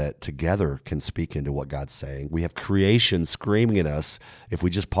people that together can speak into what God's saying. We have creation screaming at us. If we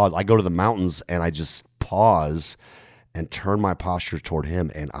just pause, I go to the mountains and I just pause and turn my posture toward Him,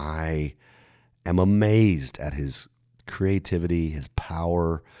 and I am amazed at His creativity, His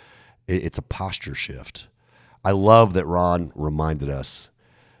power. It's a posture shift. I love that Ron reminded us,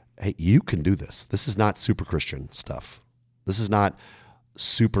 hey, you can do this. This is not super Christian stuff. This is not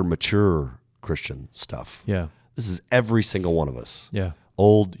super mature Christian stuff. Yeah. This is every single one of us. Yeah.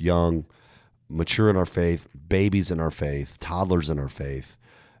 Old, young, mature in our faith, babies in our faith, toddlers in our faith.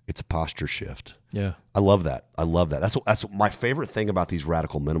 It's a posture shift. Yeah. I love that. That's my favorite thing about these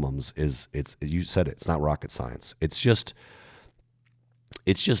radical minimums is you said it, it's not rocket science. It's just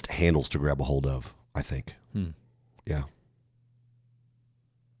handles to grab a hold of, I think. Yeah.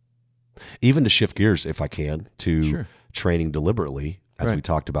 Even to shift gears, if I can, to training deliberately, as we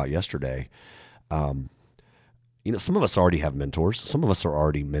talked about yesterday. Some of us already have mentors. Some of us are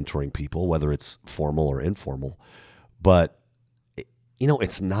already mentoring people, whether it's formal or informal. But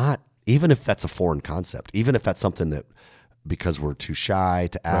it's not, even if that's a foreign concept, even if that's something that because we're too shy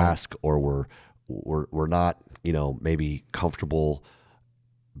to ask, or we're not, maybe comfortable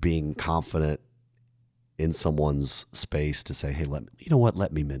being confident in someone's space to say, hey,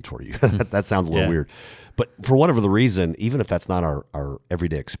 let me mentor you. That sounds a little weird. But for whatever the reason, even if that's not our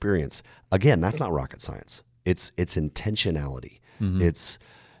everyday experience, again, that's not rocket science. It's intentionality. It's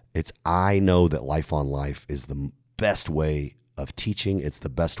I know that Life on Life is the best way of teaching. It's the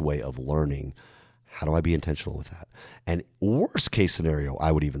best way of learning. How do I be intentional with that? And worst case scenario,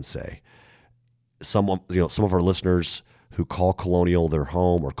 I would even say, some of our listeners who call Colonial their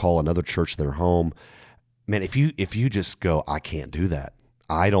home or call another church their home, man, if you just go, I can't do that.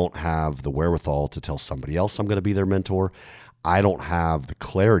 I don't have the wherewithal to tell somebody else I'm going to be their mentor. I don't have the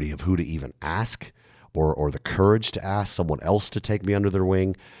clarity of who to even ask or the courage to ask someone else to take me under their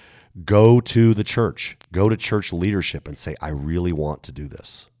wing. Go to the church. Go to church leadership and say, I really want to do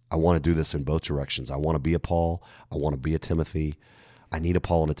this. I want to do this in both directions. I want to be a Paul. I want to be a Timothy. I need a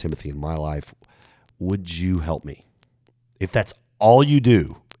Paul and a Timothy in my life. Would you help me? If that's all you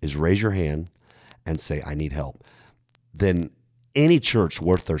do is raise your hand and say, I need help, then any church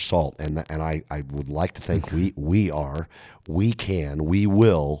worth their salt, and I would like to think we will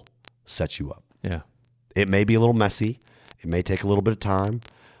set you up. Yeah. It may be a little messy. It may take a little bit of time.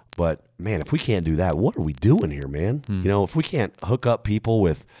 But, man, if we can't do that, what are we doing here, man? If we can't hook up people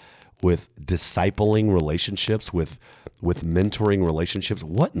with discipling relationships, with mentoring relationships,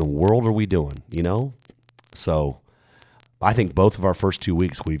 what in the world are we doing, So I think both of our first 2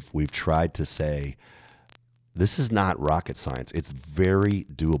 weeks we've tried to say, this is not rocket science. It's very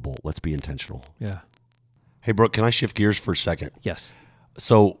doable. Let's be intentional. Yeah. Hey, Brooke, can I shift gears for a second? Yes.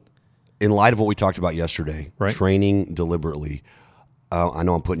 So in light of what we talked about yesterday, right. Training deliberately, I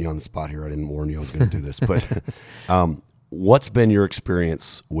know I'm putting you on the spot here. I didn't warn you I was going to do this, but what's been your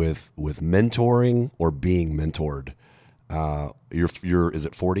experience with mentoring or being mentored? You're is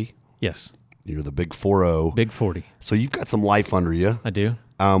it 40? Yes. You're the big 40. Big 40. So you've got some life under you. I do.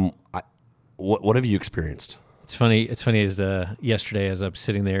 What have you experienced? It's funny. It's funny as yesterday, as I'm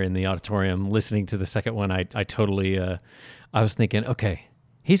sitting there in the auditorium listening to the second one, I totally, I was thinking, okay,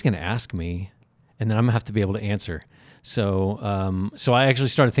 he's going to ask me, and then I'm gonna have to be able to answer. So I actually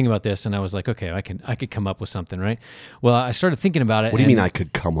started thinking about this, and I was like, okay, I could come up with something, right? Well, I started thinking about it. What do you mean I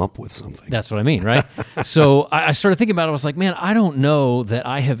could come up with something? That's what I mean, right? So I started thinking about it. I was like, man, I don't know that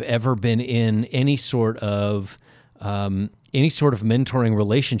I have ever been in any sort of mentoring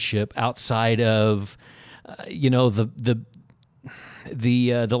relationship outside of,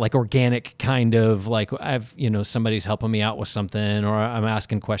 the like organic kind of like I've, somebody's helping me out with something, or I'm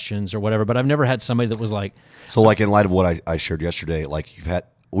asking questions or whatever, but I've never had somebody that was like. So like in light of what I shared yesterday, like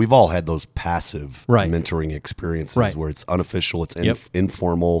we've all had those passive mentoring experiences where it's unofficial, it's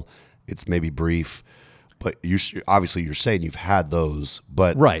informal, it's maybe brief, but obviously you're saying you've had those,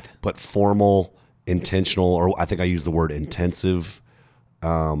 but formal, intentional, or I think I use the word intensive,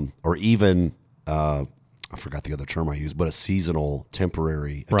 or even I forgot the other term I used, but a seasonal,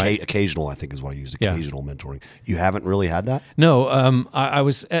 temporary, Right. occasional, I think is what I used, Yeah. occasional mentoring. You haven't really had that? No, I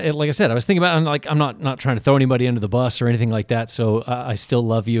was like I said, I was thinking about. I'm not trying to throw anybody under the bus or anything like that. So I still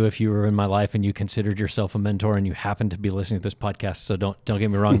love you if you were in my life and you considered yourself a mentor and you happen to be listening to this podcast. So don't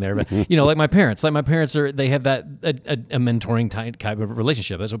get me wrong there. But like my parents they have that a mentoring type of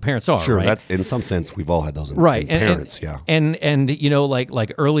relationship. That's what parents are. Sure, right? that's in some sense we've all had those in, Right. in parents, yeah. And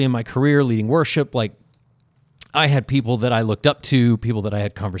like early in my career leading worship, like I had people that I looked up to, people that I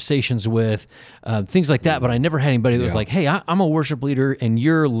had conversations with, things like that. But I never had anybody that was like, hey, I'm a worship leader and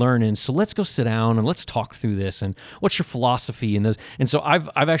you're learning. So let's go sit down and let's talk through this. And what's your philosophy in this? And so I've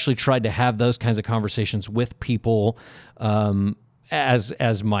actually tried to have those kinds of conversations with people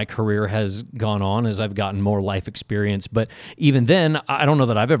as my career has gone on, as I've gotten more life experience. But even then, I don't know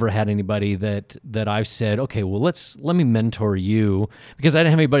that I've ever had anybody that I've said, okay, well, let me mentor you, because I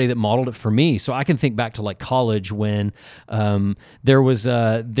didn't have anybody that modeled it for me. So I can think back to like college when there was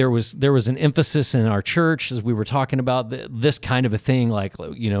an emphasis in our church as we were talking about this kind of a thing, like,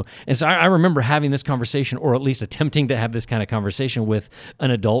 and so I remember having this conversation, or at least attempting to have this kind of conversation with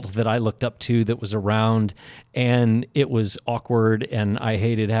an adult that I looked up to that was around, and it was awkward. And I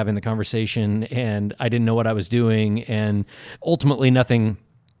hated having the conversation, and I didn't know what I was doing, and ultimately nothing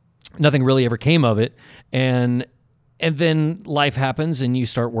really ever came of it. And then life happens, and you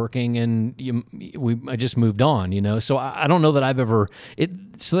start working, and I just moved on, So I don't know that I've ever.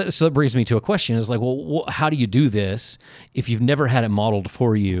 So that brings me to a question: is like, well, how do you do this if you've never had it modeled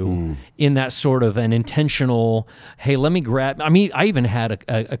for you in that sort of an intentional? Hey, let me grab. I mean, I even had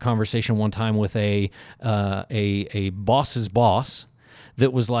a conversation one time with a boss's boss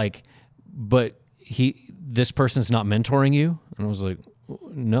that was like, but this person's not mentoring you, and I was like,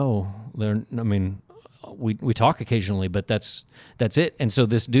 no, they're. I mean. We talk occasionally, but that's it. And so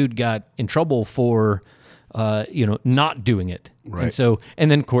this dude got in trouble for, not doing it. Right.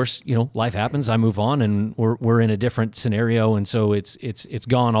 And then of course, life happens. I move on, and we're in a different scenario, and so it's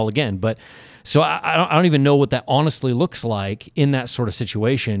gone all again. But so I don't even know what that honestly looks like in that sort of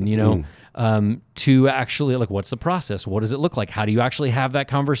situation. To actually, like, what's the process? What does it look like? How do you actually have that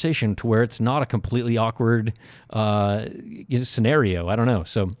conversation to where it's not a completely awkward scenario? I don't know.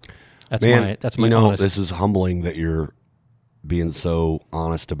 So. That's my honest. This is humbling that you're being so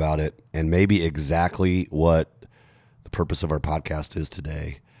honest about it, and maybe exactly what the purpose of our podcast is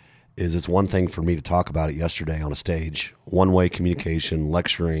today. Is it's one thing for me to talk about it yesterday on a stage, one-way communication,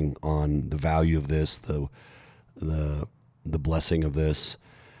 lecturing on the value of this, the blessing of this,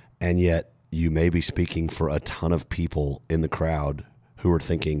 and yet you may be speaking for a ton of people in the crowd who are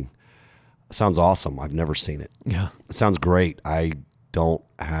thinking, "Sounds awesome. I've never seen it. Yeah, it sounds great. I don't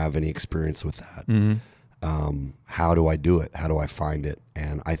have any experience with that. Mm-hmm. How do I do it? How do I find it?"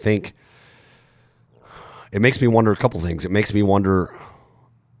 And I think it makes me wonder a couple things. It makes me wonder,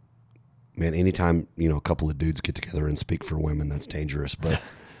 man, anytime, a couple of dudes get together and speak for women, that's dangerous. But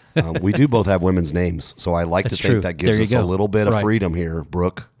we do both have women's names. So I like That's to think true. that gives There you us go. a little bit of Right. freedom here,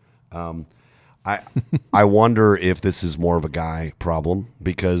 Brooke. I wonder if this is more of a guy problem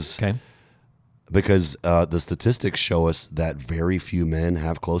because Okay. The statistics show us that very few men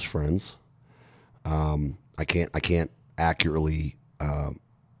have close friends. I can't accurately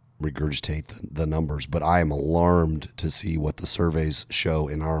regurgitate the numbers, but I am alarmed to see what the surveys show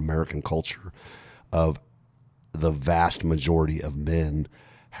in our American culture of the vast majority of men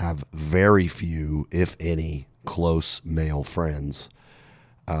have very few, if any, close male friends.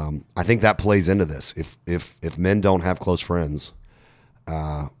 I think that plays into this. If men don't have close friends,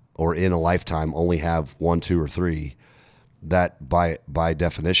 or in a lifetime only have 1, 2, or 3, that by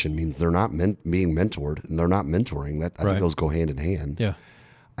definition means they're not being mentored, and they're not mentoring. That I Right. think those go hand in hand. Yeah.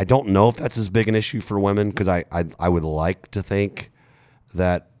 I don't know if that's as big an issue for women, because I would like to think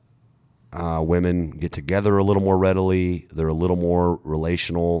that women get together a little more readily. They're a little more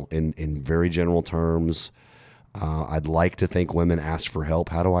relational in very general terms. I'd like to think women ask for help.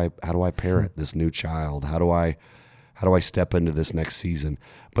 How do I parent this new child? How do I step into this next season?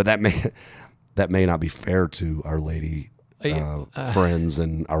 But that may not be fair to our lady friends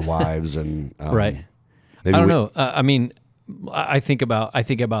and our wives and Right. maybe I don't know. I mean, I think about the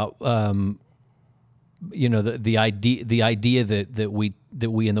idea that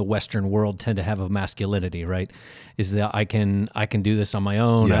we in the Western world tend to have of masculinity, right? Is that I can do this on my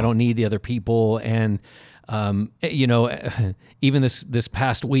own. Yeah. I don't need the other people. And even this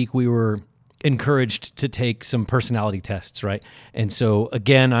past week, we were encouraged to take some personality tests, right? And so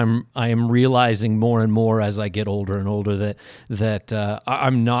again, I am realizing more and more as I get older and older that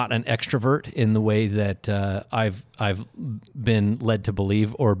I'm not an extrovert in the way that I've been led to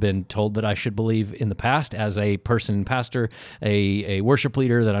believe or been told that I should believe in the past as a person, pastor, a worship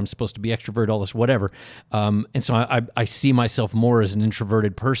leader, that I'm supposed to be extrovert, all this, whatever. And so I see myself more as an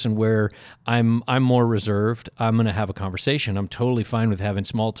introverted person where I'm more reserved. I'm going to have a conversation. I'm totally fine with having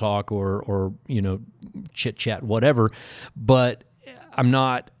small talk or chit chat, whatever. But I'm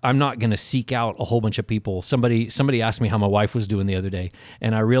not going to seek out a whole bunch of people. Somebody asked me how my wife was doing the other day,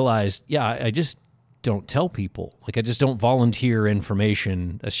 and I realized, I just don't tell people. Like, I just don't volunteer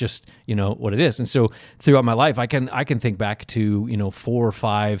information. That's just, what it is. And so throughout my life, I can think back to, 4 or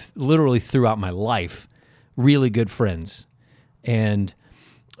 5, literally throughout my life, really good friends. And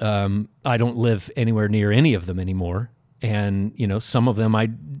I don't live anywhere near any of them anymore. And, some of them I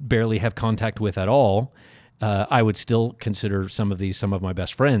barely have contact with at all. I would still consider some of my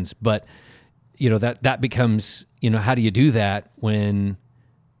best friends. But, that becomes, how do you do that when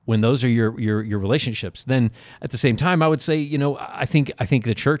those are your relationships? Then at the same time, I would say, I think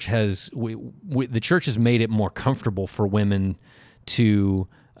the church has made it more comfortable for women to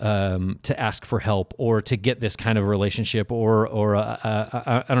ask for help or to get this kind of relationship or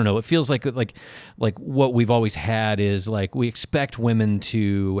I don't know. It feels like what we've always had is like we expect women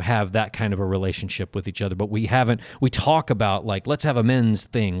to have that kind of a relationship with each other, but we haven't. We talk about like, let's have a men's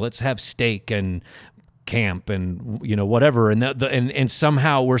thing, let's have steak and camp and whatever, and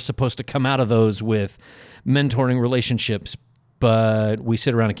somehow we're supposed to come out of those with mentoring relationships, but we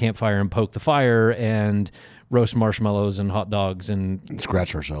sit around a campfire and poke the fire and roast marshmallows and hot dogs and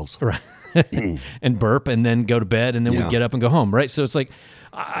scratch ourselves, right? And burp, and then go to bed, and then we get up and go home, right? So it's like,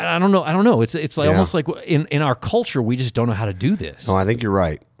 I don't know. It's like almost like in our culture, we just don't know how to do this. No, I think you're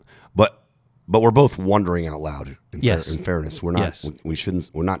right, but we're both wondering out loud. In fairness, we're not. We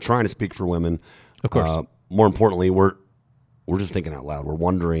shouldn't. We're not trying to speak for women. Of course. More importantly, we're just thinking out loud. We're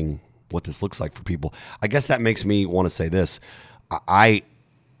wondering what this looks like for people. I guess that makes me want to say this.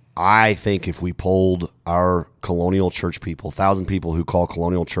 I think if we polled our Colonial Church people, 1,000 people who call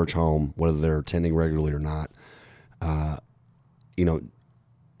Colonial Church home, whether they're attending regularly or not, are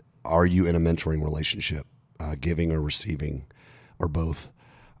you in a mentoring relationship, giving or receiving, or both?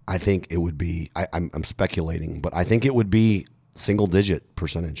 I think it would be. I'm speculating, but I think it would be single-digit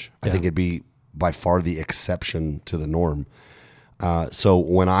percentage. I think it'd be by far the exception to the norm. So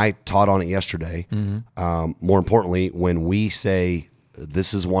when I taught on it yesterday, more importantly, when we say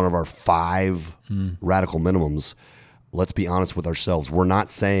this is one of our 5 radical minimums, let's be honest with ourselves. We're not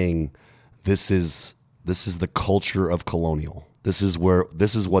saying this is the culture of Colonial. This is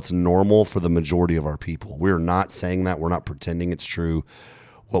what's normal for the majority of our people. We're not saying that. We're not pretending it's true.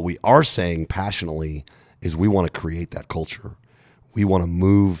 What we are saying passionately is we want to create that culture. We want to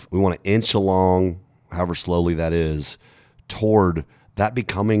move, we want to inch along, however slowly that is, toward that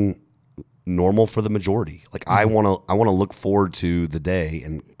becoming normal for the majority. Like I want to look forward to the day,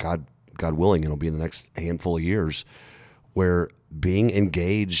 and God willing, it'll be in the next handful of years, where being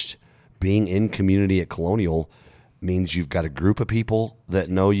engaged, being in community at Colonial means you've got a group of people that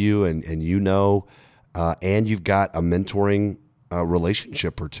know you and and you've got a mentoring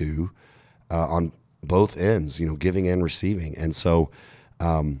relationship or two on both ends, giving and receiving. And so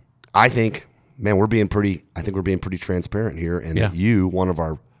I think, man, we're being pretty transparent here. And that you, one of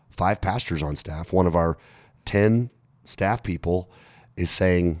our 5 pastors on staff, one of our 10 staff people, is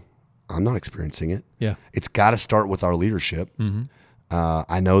saying, I'm not experiencing it. Yeah. It's got to start with our leadership. Mm-hmm.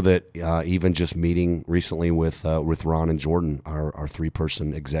 I know that even just meeting recently with Ron and Jordan, our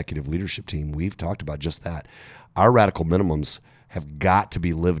 3-person executive leadership team, we've talked about just that. Our radical minimums have got to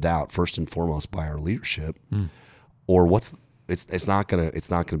be lived out first and foremost by our leadership, or it's not gonna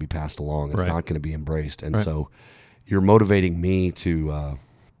be passed along. It's not gonna be embraced. And so you're motivating me to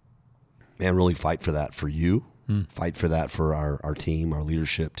really fight for that for you, fight for that for our team, our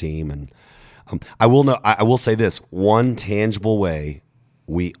leadership team. And I will say this: one tangible way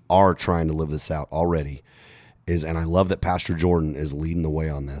we are trying to live this out already is, and I love that Pastor Jordan is leading the way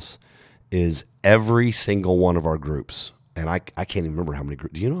on this, is every single one of our groups. And I can't even remember how many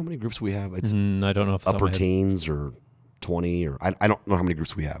groups. Do you know how many groups we have? It's I don't know if upper teens or 20, or I don't know how many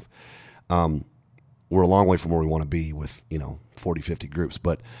groups we have. We're a long way from where we want to be with 40, 50 groups.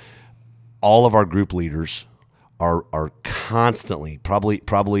 But all of our group leaders are constantly,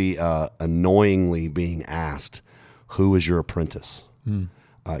 probably annoyingly being asked, who is your apprentice?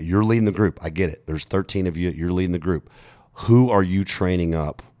 You're leading the group. I get it. There's 13 of you. You're leading the group. Who are you training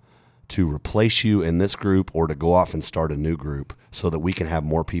up to replace you in this group or to go off and start a new group so that we can have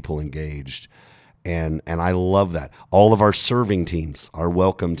more people engaged. And I love that. All of our serving teams, our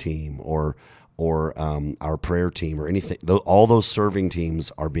welcome team or our prayer team or anything, all those serving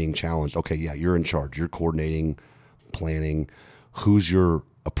teams are being challenged. Okay, yeah, you're in charge. You're coordinating, planning. Who's your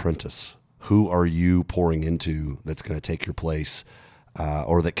apprentice? Who are you pouring into that's going to take your place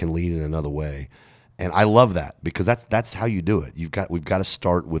or that can lead in another way? And I love that because that's how you do it. We've got to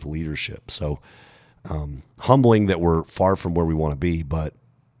start with leadership. So humbling that we're far from where we want to be, but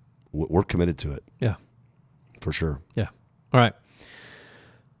we're committed to it. Yeah. For sure. Yeah. All right.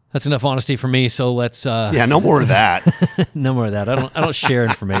 That's enough honesty for me. So let's. No more of that. No more of that. I don't share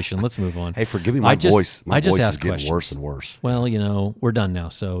information. Let's move on. Hey, forgive me. My voice is getting questions. worse and worse. Well, we're done now,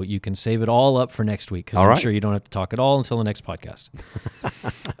 so you can save it all up for next week because All I'm right. sure you don't have to talk at all until the next podcast.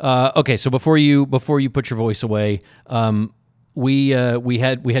 Okay, so before you put your voice away, we had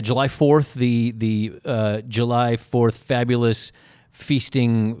July 4th, the July 4th fabulous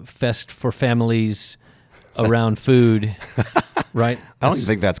feasting fest for families around food, right? I don't even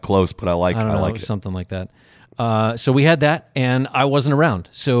think that's close, but I like it. Something like that. So we had that, and I wasn't around.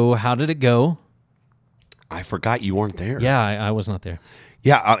 So how did it go? I forgot you weren't there. Yeah, I was not there.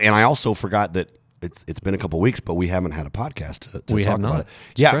 Yeah, and I also forgot that it's been a couple of weeks, but we haven't had a podcast to We talk have about not. it.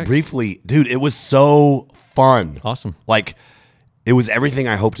 That's Yeah, correct. briefly, dude, it was so fun. Awesome. Like, it was everything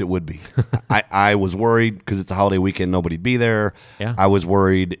I hoped it would be. I was worried because it's a holiday weekend, nobody'd be there. Yeah. I was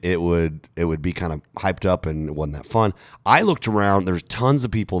worried it would be kind of hyped up and it wasn't that fun. I looked around, there's tons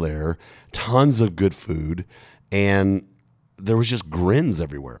of people there, tons of good food, and there was just grins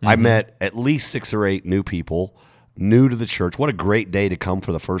everywhere. I met at least 6 or 8 new people, new to the church. What a great day to come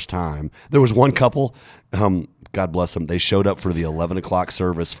for the first time. There was one couple, God bless them, they showed up for the 11 o'clock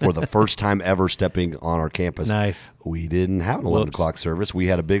service for the first time ever stepping on our campus. Nice. We didn't have an 11 o'clock service. We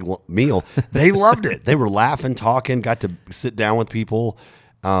had a big meal. They loved it. They were laughing, talking, got to sit down with people.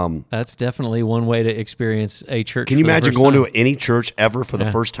 That's definitely one way to experience a church. Can you for the imagine first going time. to any church ever for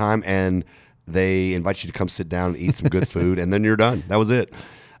the first time and they invite you to come sit down and eat some good food and then you're done? That was it.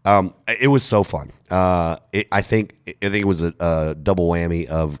 It was so fun. I think it was a double whammy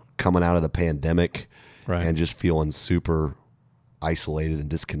of coming out of the pandemic Right. and just feeling super isolated and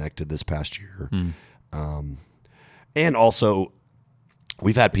disconnected this past year. And also,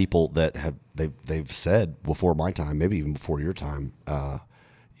 we've had people that they've said before my time, maybe even before your time.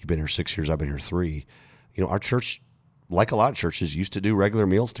 You've been here 6 years. I've been here 3. Our church, like a lot of churches, used to do regular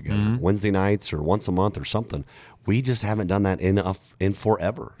meals together, Wednesday nights or once a month or something. We just haven't done that in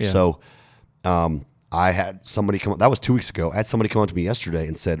forever. Yeah. So, I had somebody come. That was 2 weeks ago. I had somebody come up to me yesterday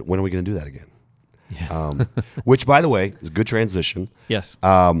and said, "When are we going to do that again?" Yeah. Which, by the way, is a good transition. Yes.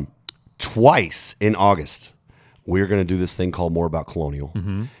 Twice in August, we're going to do this thing called More About Colonial.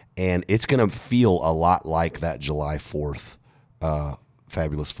 And it's going to feel a lot like that July 4th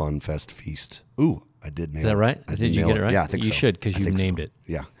Fabulous Fun Fest Feast. Ooh, I did nail it. Is that right? I Did you nail get it right? Yeah, I think so. You should because I you think so. named it.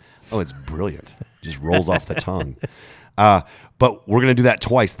 Yeah. Oh, it's brilliant. Just rolls off the tongue. But we're going to do that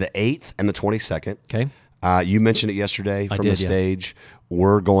twice, the 8th and the 22nd. Okay. You mentioned it yesterday from the did, yeah. stage.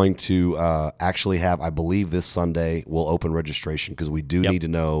 We're going to actually have, I believe this Sunday, we'll open registration because we do need to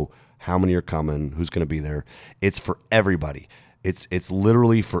know how many are coming, who's going to be there. It's for everybody. It's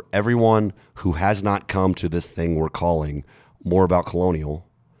literally for everyone who has not come to this thing we're calling More About Colonial,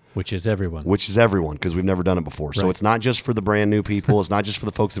 Which is everyone. which is everyone because we've never done it before. So Right. it's not just for the brand new people. It's not just for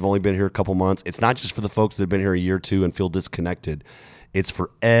the folks that have only been here a couple months. It's not just for the folks that have been here a year or two and feel disconnected. It's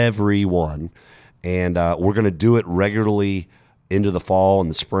for everyone. And we're going to do it regularly into the fall and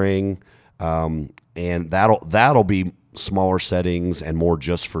the spring. And that'll be smaller settings and more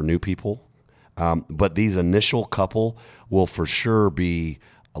just for new people. But these initial couple will for sure be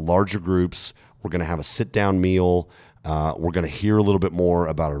larger groups. We're going to have a sit-down meal. We're going to hear a little bit more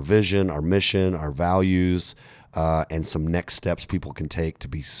about our vision, our mission, our values, and some next steps people can take to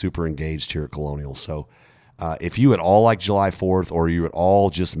be super engaged here at Colonial. So if you at all like July 4th or you at all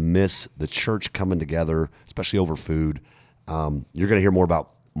just miss the church coming together, especially over food, you're going to hear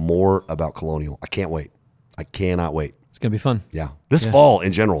more about Colonial. I can't wait. I cannot wait. It's going to be fun. Yeah. This fall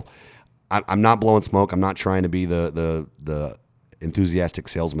in general, I'm not blowing smoke. I'm not trying to be the enthusiastic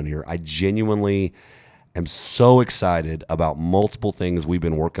salesman here. I genuinely am so excited about multiple things we've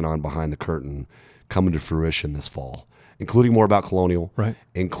been working on behind the curtain coming to fruition this fall, including More About Colonial, Right.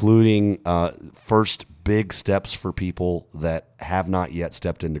 including first big steps for people that have not yet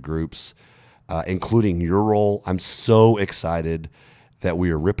stepped into groups, including your role. I'm so excited that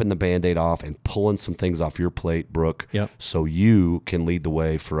we are ripping the Band-Aid off and pulling some things off your plate, Brooke, Yep. so you can lead the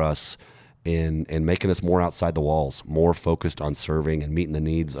way for us in making us more outside the walls, more focused on serving and meeting the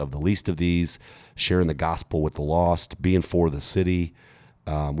needs of the least of these, sharing the gospel with the lost, being for the city.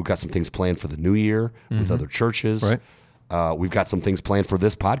 We've got some things planned for the new year with other churches. Right. We've got some things planned for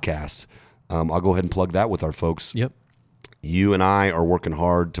this podcast. I'll go ahead and plug that with our folks. Yep. You and I are working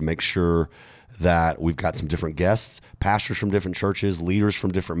hard to make sure that we've got some different guests, pastors from different churches, leaders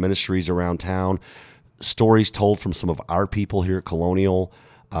from different ministries around town, stories told from some of our people here at Colonial,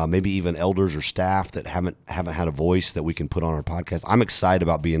 maybe even elders or staff that haven't had a voice that we can put on our podcast. I'm excited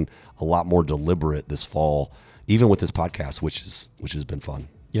about being a lot more deliberate this fall, even with this podcast, which has been fun.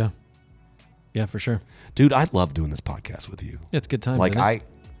 Yeah. Yeah, for sure. Dude, I love doing this podcast with you. It's a good time. Like I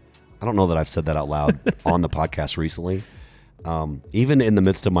don't know that I've said that out loud on the podcast recently. Even in the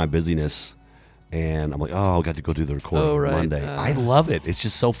midst of my busyness, and I'm like, oh, I got to go do the recording on Monday. I love it. It's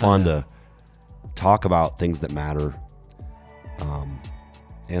just so fun to talk about things that matter,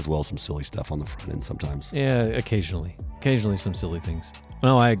 as well as some silly stuff on the front end sometimes. Yeah, occasionally some silly things.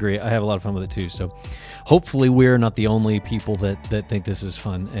 No, I agree. I have a lot of fun with it too. So hopefully we're not the only people that think this is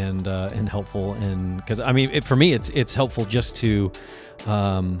fun and helpful. And because I mean, for me, it's helpful just to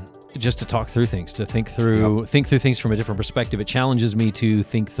talk through things, to think through things from a different perspective. It challenges me to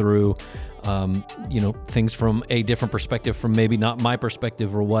think through, things from a different perspective, from maybe not my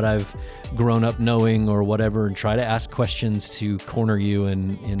perspective or what I've grown up knowing or whatever, and try to ask questions to corner you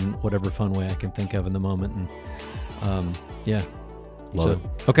in whatever fun way I can think of in the moment. And Love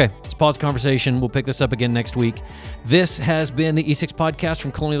it. Okay, let's pause the conversation. We'll pick this up again next week. This has been the E6 Podcast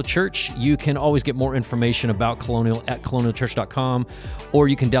from Colonial Church. You can always get more information about Colonial at colonialchurch.com, or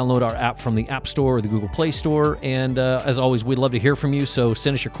you can download our app from the App Store or the Google Play Store. And as always, we'd love to hear from you. So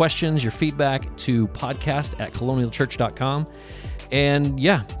send us your questions, your feedback to podcast@colonialchurch.com. And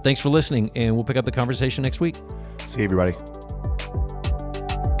yeah, thanks for listening, and we'll pick up the conversation next week. See you, everybody.